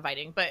didn't sound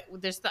inviting, but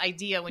there's the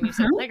idea when you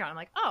said playground, I'm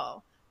like,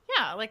 oh,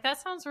 yeah, like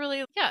that sounds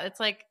really, it's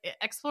like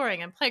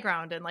exploring and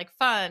playground and like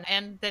fun.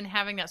 And then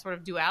having that sort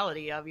of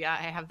duality of,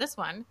 I have this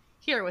one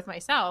here with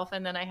myself,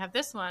 and then I have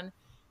this one,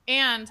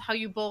 and how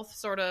you both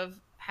sort of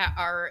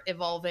are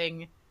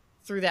evolving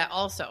through that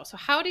also. So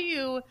how do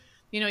you,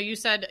 you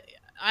said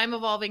I'm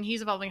evolving,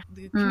 he's evolving,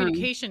 the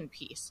communication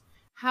piece.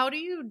 How do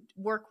you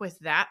work with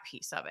that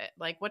piece of it?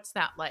 Like, what's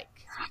that like?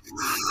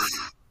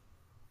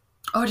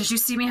 Oh, did you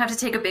see me have to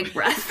take a big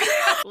breath?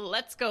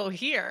 Let's go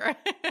here.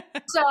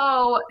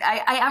 So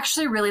I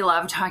actually really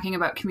love talking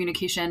about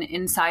communication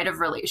inside of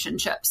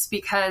relationships,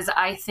 because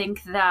I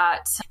think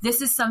that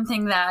this is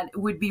something that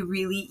would be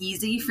really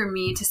easy for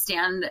me to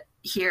stand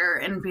here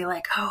and be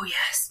like, oh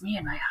yes, me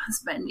and my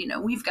husband,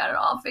 we've got it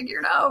all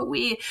figured out.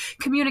 We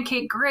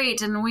communicate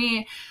great and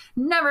we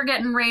never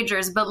get in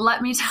ragers. But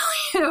let me tell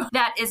you,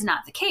 that is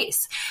not the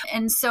case.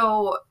 And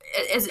so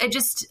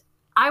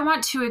I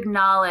want to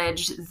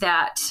acknowledge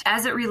that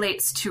as it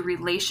relates to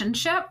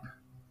relationship,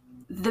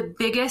 the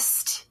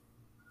biggest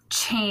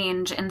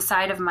change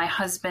inside of my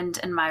husband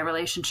and my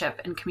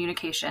relationship and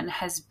communication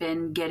has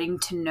been getting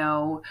to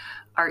know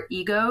our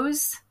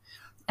egos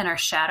and our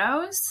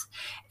shadows,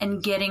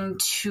 and getting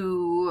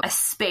to a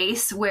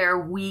space where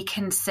we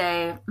can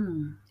say,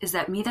 is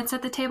that me that's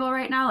at the table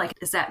right now? Like,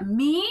 is that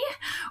me?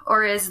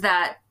 Or is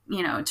that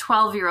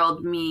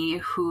 12-year-old me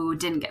who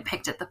didn't get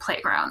picked at the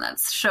playground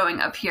that's showing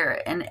up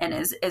here and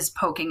is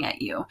poking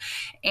at you?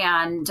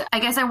 And I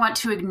guess I want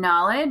to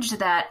acknowledge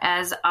that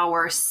as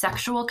our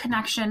sexual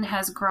connection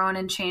has grown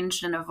and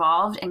changed and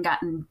evolved and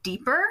gotten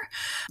deeper,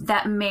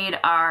 that made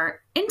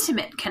our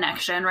intimate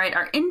connection, right?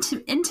 Our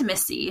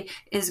intimacy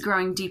is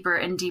growing deeper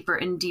and deeper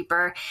and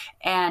deeper.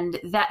 And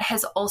that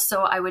has also,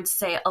 I would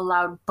say,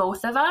 allowed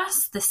both of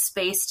us the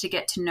space to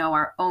get to know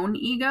our own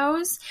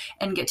egos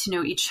and get to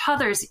know each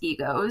other's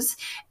egos,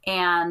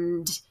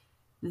 and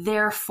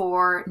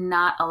therefore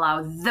not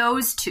allow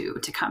those two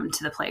to come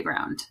to the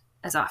playground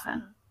as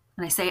often.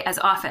 And I say as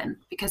often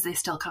because they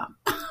still come.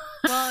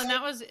 Well, and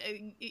that was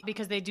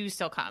because they do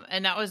still come.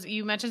 And that was,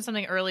 you mentioned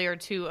something earlier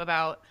too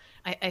about,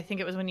 I think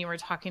it was when you were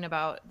talking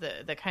about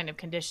the kind of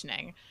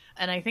conditioning.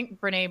 And I think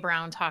Brene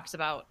Brown talks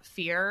about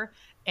fear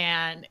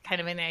and kind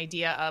of an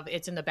idea of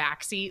it's in the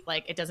backseat.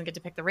 Like it doesn't get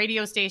to pick the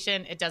radio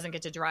station. It doesn't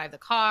get to drive the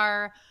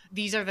car.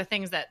 These are the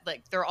things that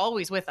like, they're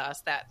always with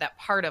us, that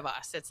part of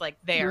us. It's like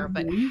there,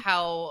 but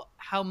how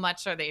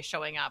much are they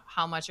showing up?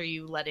 How much are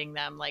you letting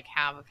them like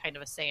have a kind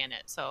of a say in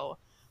it? So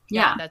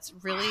yeah, that's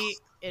really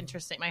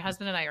interesting. My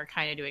husband and I are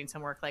kind of doing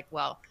some work like,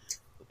 well,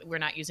 we're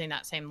not using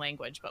that same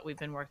language, but we've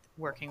been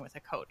working with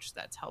a coach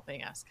that's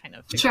helping us kind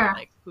of figure out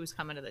like who's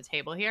coming to the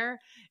table here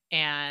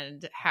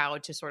and how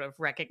to sort of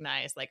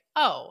recognize like,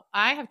 oh,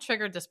 I have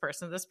triggered this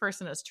person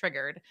is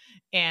triggered,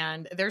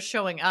 and they're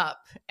showing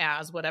up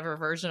as whatever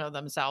version of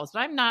themselves, but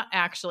I'm not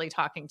actually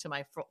talking to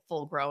my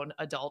full grown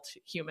adult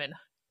human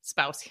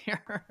spouse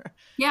here.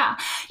 Yeah.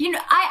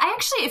 I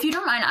actually, if you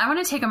don't mind, I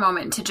want to take a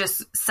moment to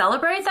just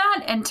celebrate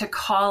that and to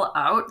call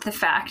out the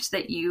fact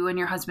that you and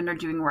your husband are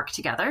doing work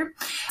together.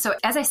 So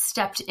as I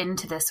stepped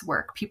into this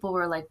work, people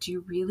were like, do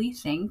you really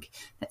think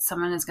that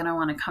someone is going to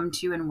want to come to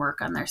you and work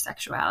on their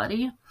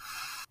sexuality?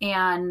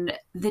 And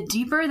the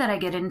deeper that I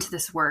get into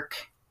this work,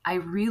 I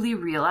really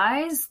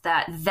realize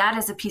that that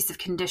is a piece of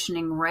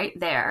conditioning right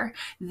there,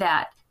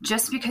 that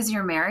just because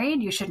you're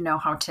married, you should know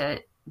how to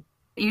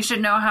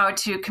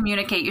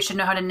communicate. You should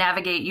know how to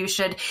navigate. You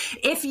should,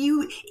 if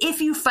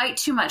you fight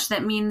too much,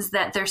 that means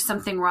that there's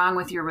something wrong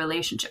with your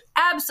relationship.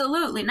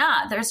 Absolutely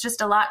not. There's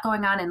just a lot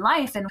going on in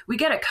life. And we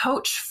get a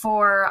coach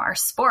for our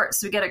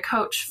sports. We get a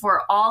coach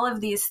for all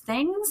of these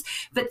things.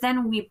 But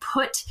then we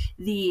put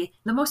the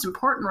most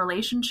important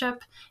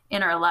relationship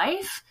in our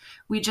life.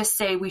 We just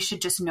say we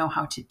should just know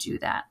how to do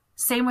that.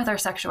 Same with our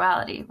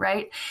sexuality,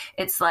 right?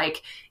 It's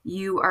like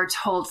you are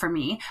told, for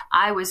me,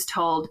 I was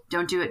told,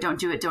 don't do it, don't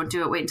do it, don't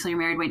do it. Wait until you're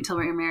married, wait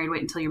until you're married,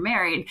 wait until you're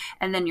married.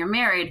 And then you're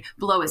married,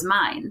 blow his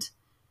mind.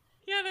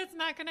 Yeah, that's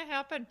not going to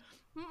happen.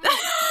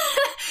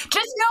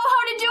 Just know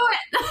how to do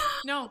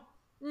it.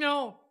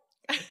 No.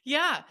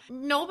 Yeah.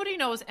 Nobody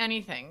knows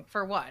anything,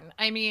 for one.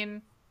 I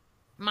mean,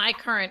 my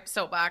current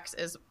soapbox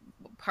is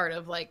part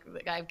of like,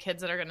 I have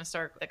kids that are going to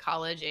start at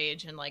college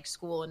age and like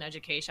school and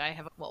education. I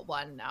have, well,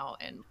 one now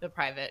in the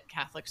private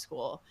Catholic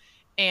school.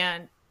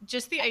 And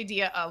just the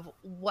idea of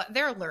what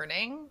they're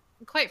learning,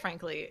 quite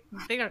frankly,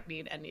 they don't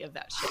need any of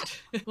that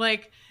shit.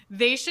 Like,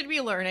 they should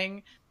be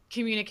learning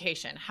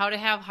communication, how to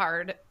have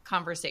hard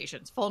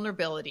conversations,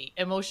 vulnerability,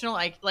 emotional,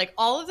 like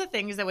all of the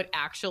things that would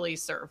actually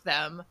serve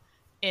them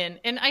in.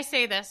 And I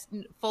say this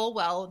full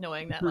well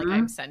knowing that like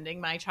I'm sending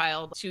my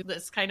child to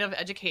this kind of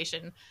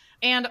education.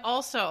 And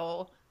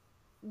also,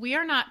 we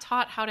are not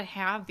taught how to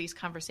have these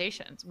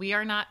conversations. We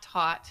are not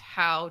taught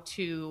how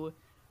to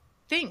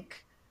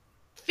think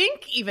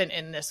even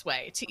in this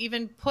way, to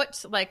even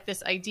put like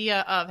this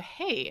idea of,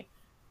 hey,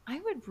 I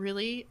would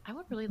really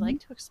like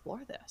to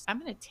explore this. I'm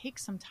going to take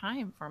some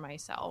time for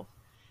myself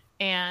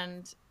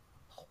and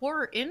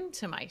pour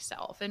into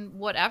myself in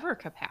whatever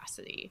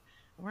capacity.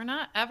 We're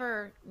not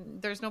ever,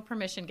 there's no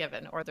permission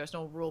given or there's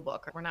no rule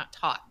book. We're not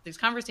taught. These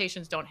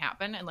conversations don't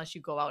happen unless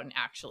you go out and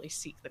actually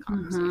seek the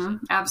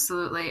conversation.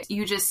 Absolutely.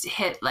 You just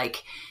hit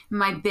like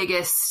my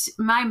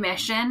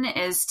mission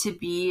is to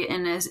be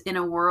in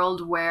a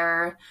world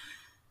where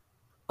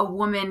a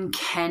woman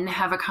can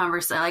have a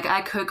conversation. Like,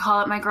 I could call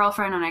up my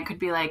girlfriend and I could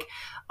be like,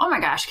 oh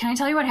my gosh, can I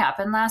tell you what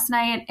happened last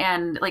night?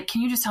 And like,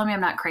 can you just tell me I'm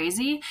not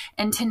crazy?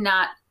 And to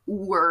not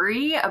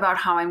worry about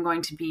how I'm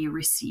going to be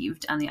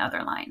received on the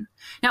other line.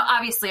 Now,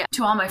 obviously,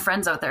 to all my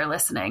friends out there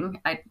listening,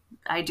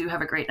 I do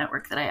have a great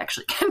network that I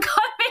actually can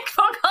call and make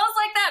phone calls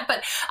like that,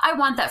 but I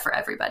want that for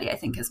everybody, I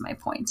think, is my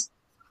point.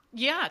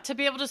 Yeah, to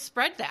be able to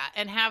spread that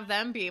and have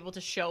them be able to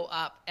show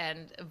up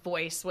and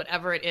voice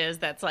whatever it is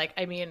that's like,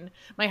 I mean,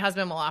 my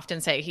husband will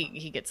often say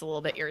he gets a little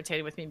bit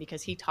irritated with me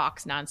because he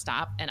talks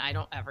nonstop and I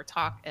don't ever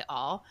talk at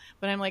all.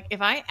 But I'm like,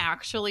 if I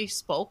actually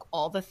spoke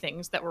all the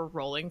things that were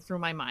rolling through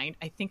my mind,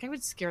 I think I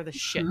would scare the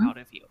shit out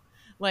of you.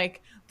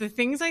 Like, the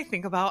things I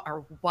think about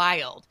are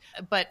wild,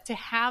 but to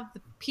have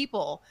the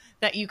people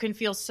that you can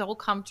feel so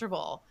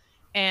comfortable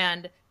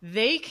and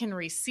they can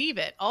receive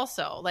it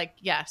also. Like,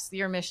 yes,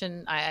 your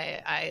mission,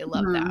 I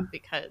love that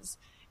because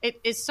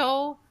it's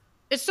so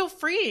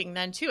freeing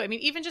then too. I mean,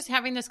 even just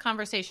having this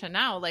conversation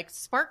now, like,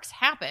 sparks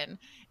happen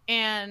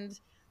and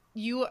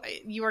you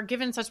are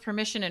given such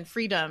permission and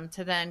freedom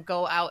to then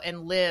go out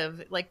and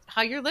live like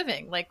how you're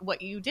living, like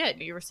what you did.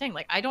 You were saying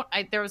like,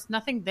 there was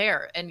nothing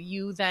there. And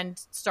you then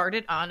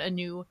started on a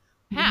new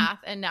path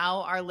and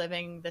now are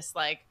living this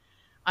like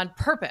on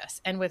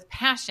purpose and with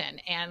passion,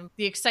 and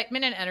the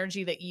excitement and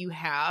energy that you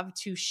have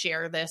to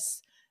share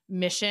this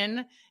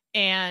mission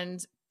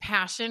and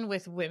passion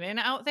with women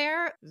out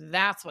there.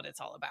 That's what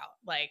it's all about.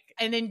 Like,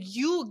 and then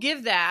you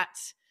give that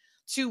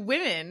to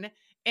women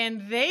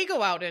and they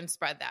go out and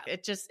spread that.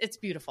 It's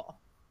beautiful.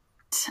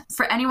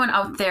 For anyone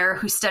out there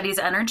who studies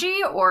energy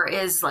or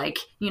is like,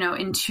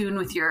 in tune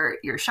with your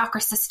chakra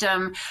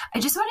system, I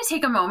just want to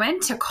take a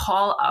moment to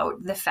call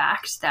out the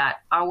fact that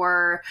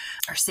our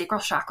sacral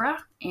chakra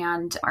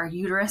and our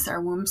uterus, our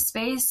womb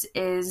space,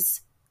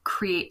 is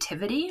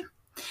creativity.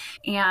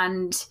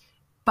 And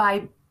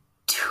by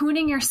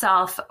tuning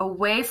yourself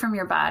away from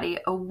your body,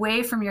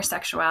 away from your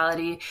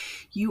sexuality,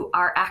 you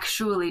are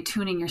actually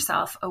tuning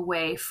yourself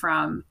away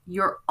from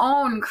your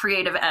own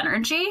creative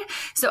energy.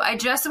 So I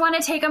just want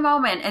to take a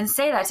moment and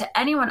say that to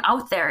anyone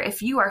out there.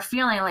 If you are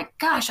feeling like,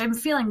 gosh, I'm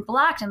feeling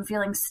blocked, I'm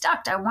feeling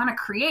stuck, I want to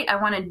create, I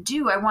want to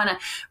do, I want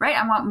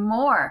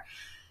more,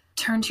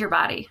 turn to your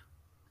body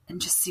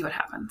and just see what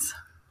happens.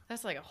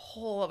 That's like a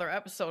whole other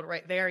episode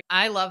right there.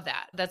 I love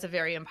that. That's a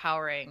very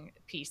empowering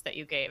piece that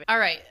you gave. All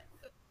right.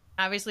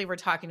 Obviously, we're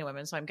talking to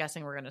women, so I'm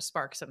guessing we're going to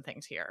spark some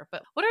things here.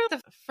 But what are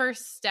the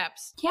first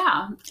steps?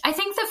 Yeah, I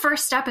think the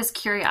first step is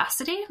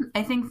curiosity.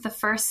 I think the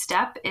first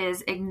step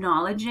is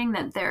acknowledging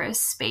that there is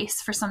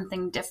space for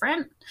something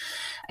different.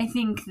 I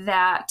think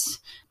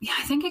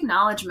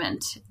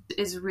acknowledgement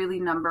is really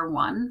number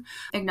one.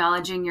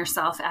 Acknowledging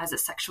yourself as a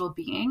sexual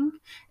being,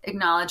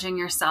 acknowledging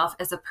yourself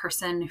as a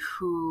person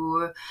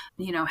who,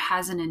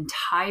 has an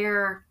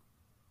entire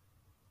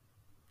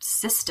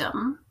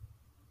system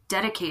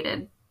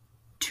dedicated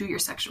to your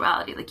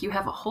sexuality. Like, you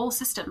have a whole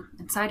system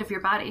inside of your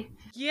body.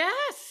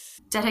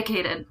 Yes.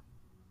 Dedicated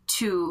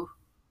to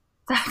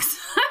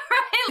sex.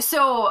 Right?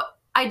 So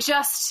I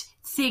just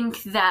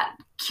think that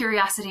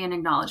curiosity and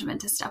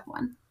acknowledgement is step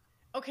one.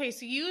 Okay.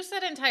 So you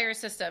said entire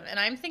system, and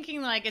I'm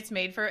thinking like it's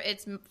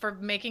for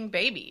making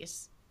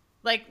babies.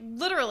 Like,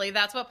 literally,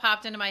 that's what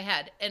popped into my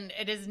head. And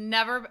it's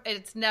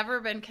never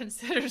been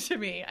considered to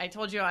me. I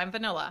told you I'm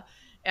vanilla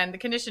and the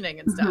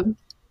conditioning and stuff.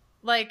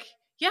 Like,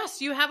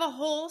 yes, you have a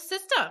whole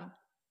system.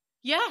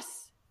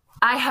 Yes.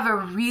 I have a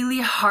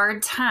really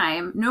hard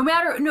time,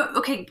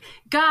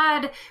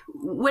 God,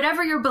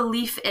 whatever your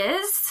belief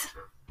is,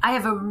 I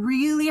have a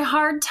really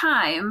hard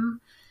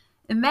time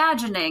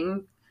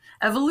imagining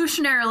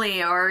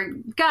evolutionarily or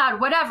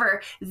God,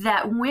 whatever,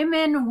 that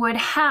women would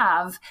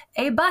have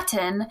a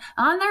button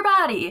on their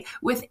body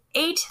with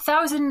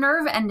 8,000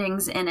 nerve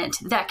endings in it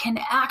that can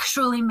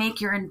actually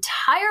make your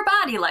entire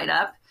body light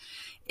up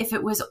if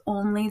it was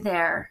only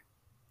there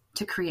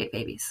to create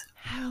babies.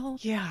 Hell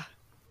yeah.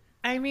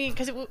 I mean,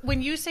 because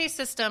when you say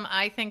system,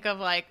 I think of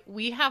like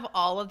we have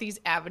all of these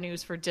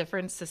avenues for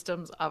different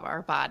systems of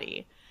our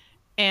body.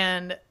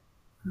 And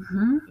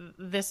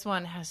this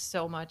one has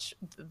so much,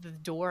 the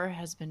door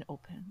has been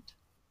opened.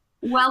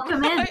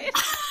 Welcome in.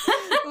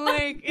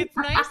 Like, it's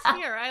nice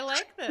here. I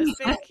like this.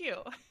 Thank you.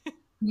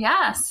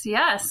 Yes.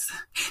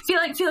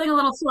 Feeling a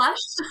little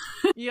flushed.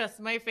 Yes,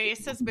 my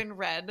face has been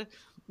red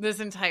this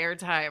entire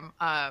time.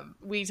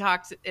 We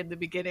talked in the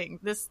beginning.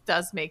 This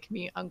does make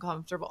me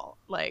uncomfortable.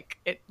 Like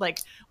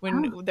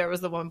when there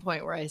was the one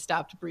point where I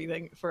stopped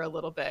breathing for a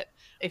little bit.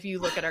 If you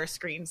look at our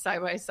screen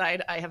side by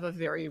side, I have a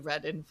very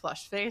red and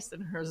flushed face,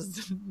 and hers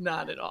is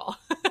not at all.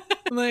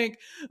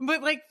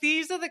 But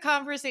these are the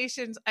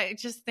conversations. I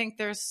just think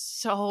there's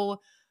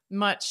so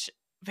much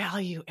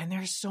value and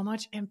there's so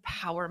much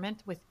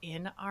empowerment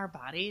within our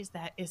bodies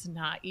that is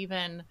not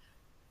even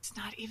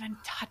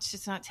touched.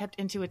 It's not tapped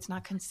into. It's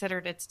not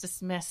considered. It's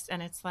dismissed.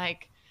 And it's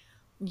like,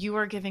 you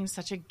are giving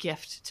such a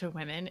gift to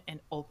women and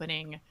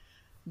opening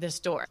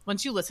this door.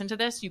 Once you listen to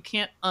this, you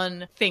can't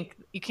unhear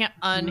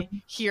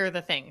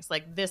the things.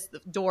 Like, this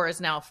door is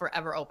now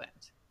forever opened.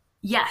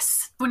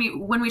 Yes.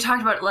 When we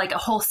talked about like a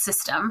whole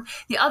system,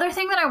 the other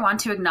thing that I want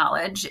to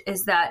acknowledge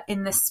is that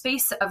in the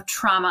space of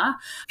trauma,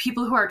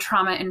 people who are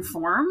trauma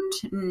informed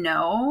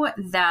know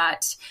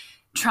that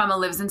trauma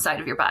lives inside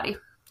of your body.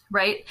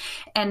 Right.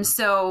 And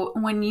so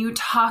when you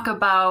talk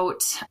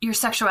about your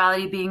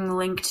sexuality being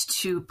linked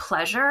to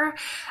pleasure,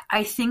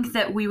 I think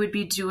that we would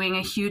be doing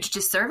a huge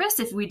disservice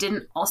if we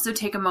didn't also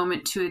take a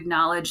moment to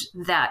acknowledge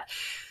that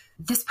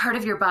this part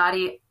of your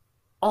body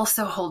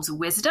also holds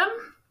wisdom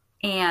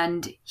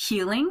and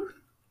healing,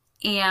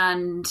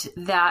 and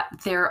that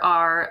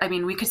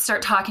we could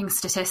start talking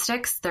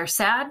statistics. They're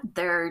sad.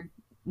 They're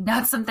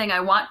not something I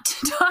want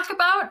to talk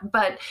about,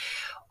 but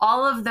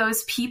all of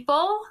those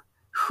people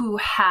who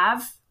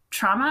have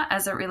trauma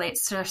as it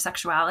relates to their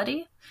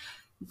sexuality,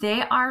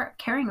 they are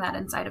carrying that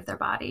inside of their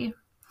body,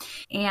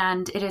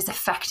 and it is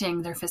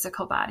affecting their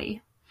physical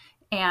body.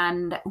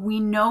 And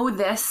we know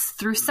this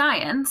through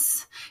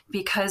science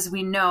because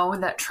we know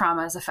that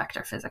traumas affect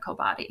our physical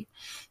body.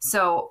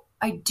 So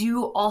I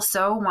do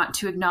also want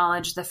to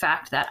acknowledge the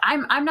fact that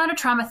I'm not a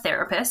trauma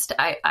therapist.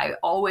 I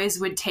always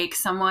would take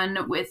someone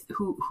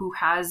who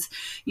has,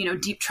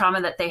 deep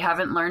trauma that they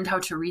haven't learned how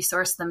to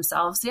resource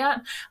themselves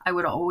yet. I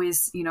would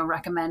always,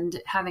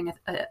 recommend having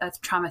a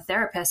trauma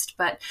therapist,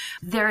 but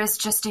there is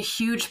just a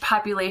huge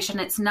population.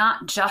 It's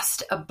not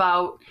just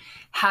about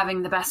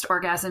having the best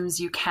orgasms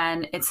you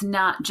can. It's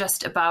not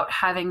just about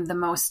having the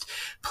most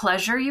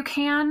pleasure you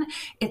can.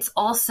 It's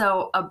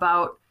also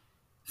about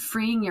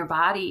freeing your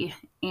body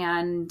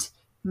and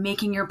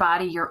making your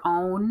body your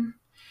own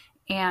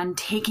and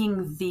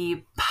taking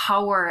the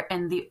power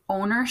and the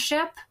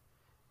ownership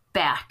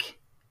back,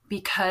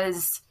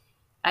 because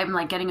I'm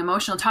like getting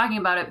emotional talking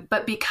about it,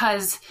 but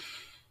because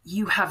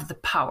you have the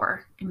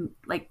power, and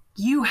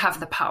you have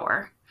the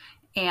power,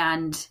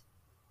 and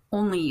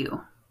only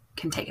you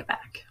can take it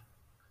back.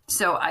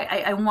 So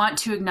I want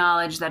to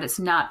acknowledge that it's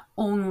not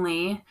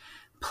only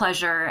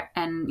pleasure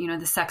and,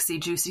 the sexy,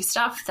 juicy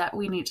stuff that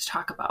we need to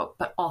talk about,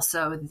 but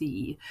also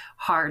the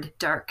hard,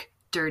 dark,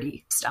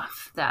 dirty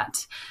stuff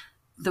that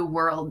the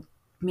world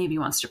maybe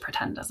wants to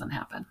pretend doesn't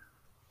happen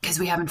because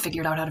we haven't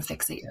figured out how to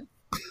fix it yet.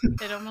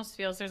 It almost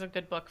feels there's a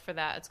good book for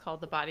that. It's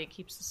called The Body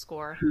Keeps the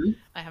Score. Mm-hmm.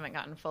 I haven't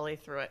gotten fully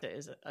through it. It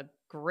is a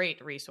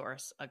great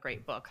resource, a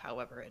great book.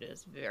 However, it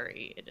is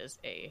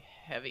a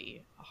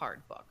heavy,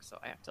 hard book. So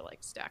I have to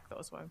stack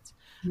those ones.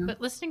 Mm-hmm.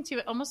 But listening to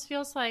it almost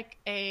feels like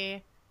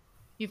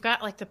you've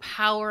got the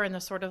power and the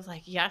sort of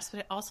yes, but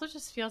it also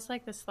just feels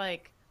like this,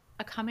 a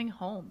coming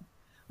home,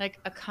 a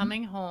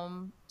coming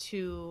home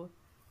to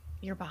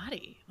your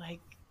body.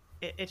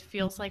 It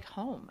feels like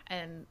home.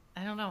 And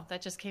I don't know,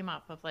 that just came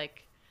up of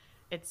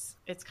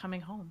it's coming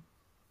home.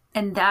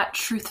 And that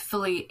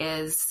truthfully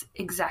is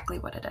exactly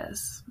what it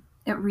is.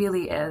 It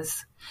really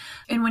is.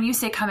 And when you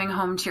say coming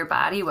home to your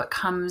body, what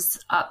comes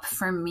up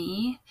for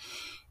me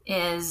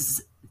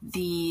is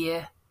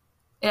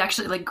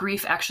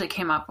grief actually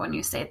came up when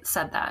you said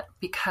that,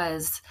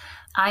 because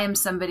I am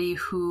somebody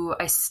who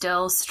I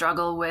still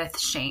struggle with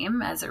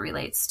shame as it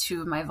relates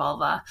to my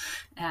vulva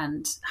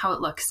and how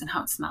it looks and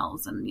how it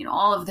smells and,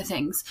 all of the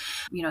things,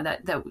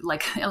 that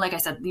like I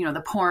said,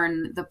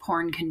 the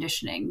porn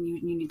conditioning,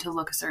 you need to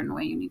look a certain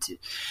way,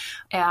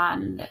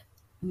 and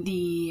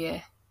the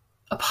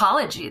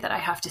apology that I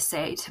have to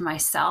say to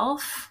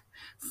myself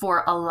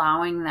for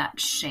allowing that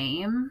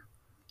shame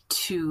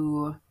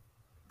to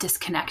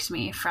disconnect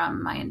me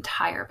from my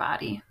entire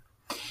body.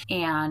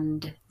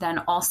 And then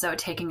also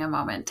taking a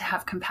moment to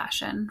have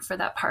compassion for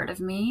that part of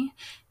me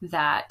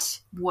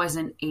that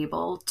wasn't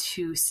able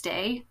to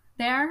stay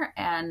there,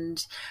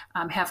 and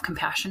have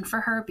compassion for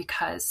her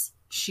because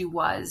she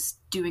was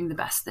doing the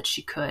best that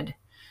she could,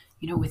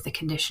 with the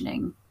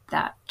conditioning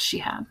that she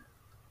had.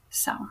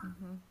 So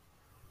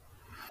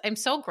I'm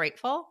so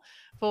grateful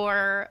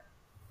for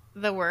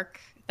the work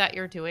that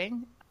you're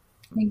doing.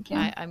 Thank you.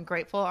 I'm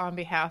grateful on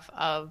behalf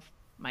of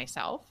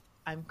myself.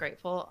 I'm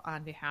grateful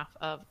on behalf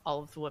of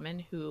all of the women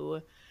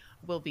who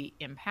will be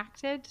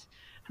impacted,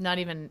 not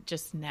even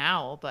just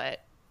now,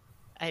 but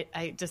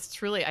I just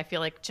truly, I feel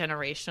like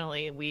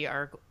generationally we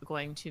are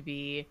going to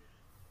be,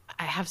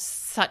 I have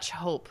such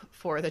hope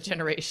for the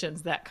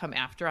generations that come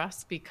after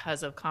us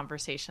because of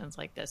conversations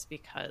like this,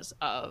 because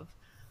of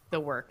the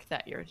work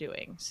that you're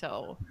doing.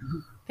 So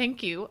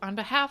thank you on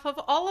behalf of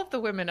all of the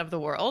women of the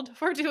world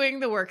for doing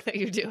the work that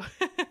you do.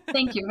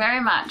 Thank you very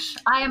much.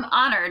 I am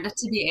honored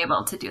to be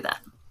able to do that.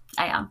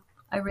 I am.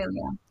 I really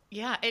am.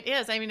 Yeah, it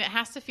is. I mean, it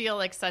has to feel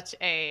like such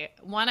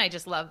one, I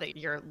just love that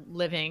you're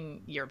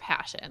living your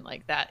passion.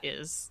 Like that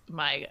is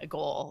my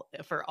goal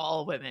for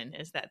all women,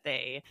 is that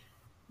they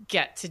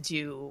get to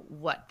do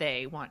what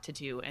they want to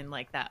do, and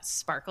like that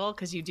sparkle,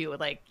 because you do,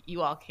 like,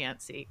 you all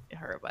can't see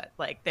her, but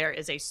like there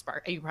is a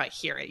spark. You probably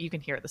hear it. You can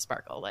hear the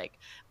sparkle. Like,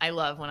 I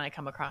love when I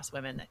come across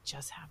women that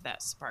just have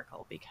that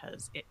sparkle,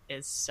 because it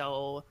is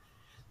so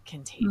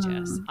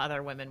contagious.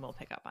 Other women will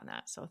pick up on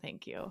that. So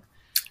thank you.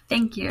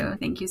 Thank you.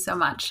 Thank you so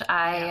much.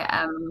 I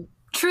am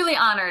truly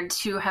honored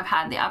to have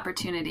had the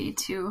opportunity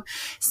to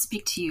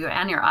speak to you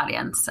and your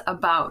audience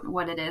about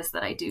what it is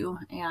that I do.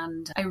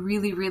 And I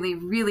really, really,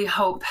 really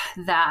hope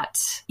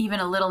that even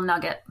a little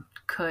nugget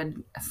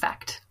could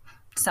affect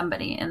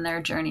somebody in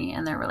their journey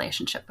and their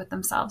relationship with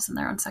themselves and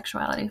their own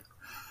sexuality.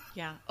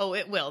 Yeah. Oh,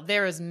 it will.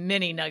 There is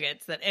many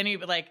nuggets that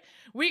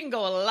we can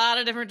go a lot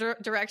of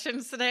different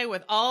directions today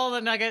with all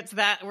the nuggets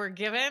that were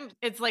given.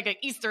 It's like an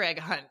Easter egg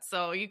hunt.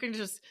 So you can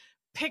just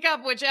pick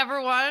up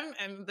whichever one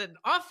and then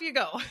off you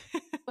go.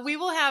 We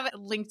will have a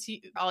link to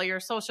all your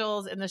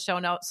socials in the show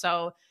notes.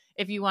 So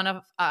if you want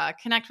to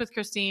connect with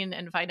Christine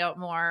and find out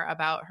more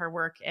about her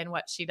work and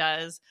what she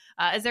does,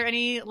 is there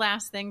any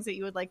last things that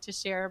you would like to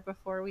share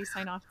before we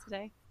sign off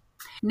today?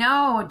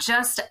 No,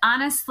 just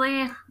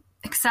honestly,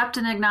 accept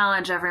and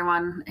acknowledge,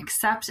 everyone.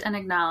 Accept and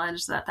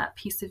acknowledge that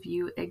piece of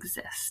you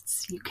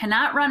exists. You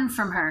cannot run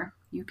from her.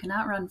 You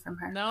cannot run from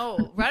her.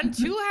 No, run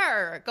to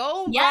her.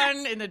 Go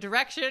run in the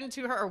direction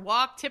to her, or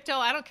walk, tiptoe.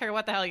 I don't care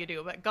what the hell you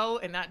do, but go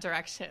in that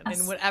direction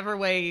in whatever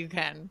way you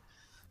can.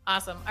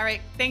 Awesome. All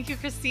right. Thank you,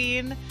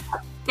 Christine.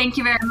 Thank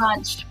you very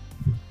much.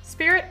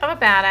 Spirit of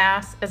a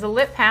Badass is a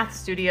Lit Path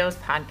Studios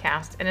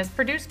podcast and is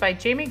produced by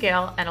Jamie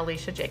Gale and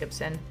Alicia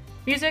Jacobson.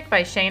 Music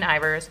by Shane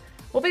Ivers.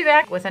 We'll be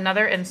back with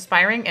another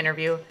inspiring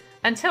interview.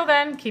 Until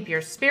then, keep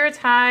your spirits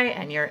high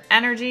and your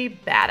energy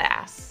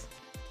badass.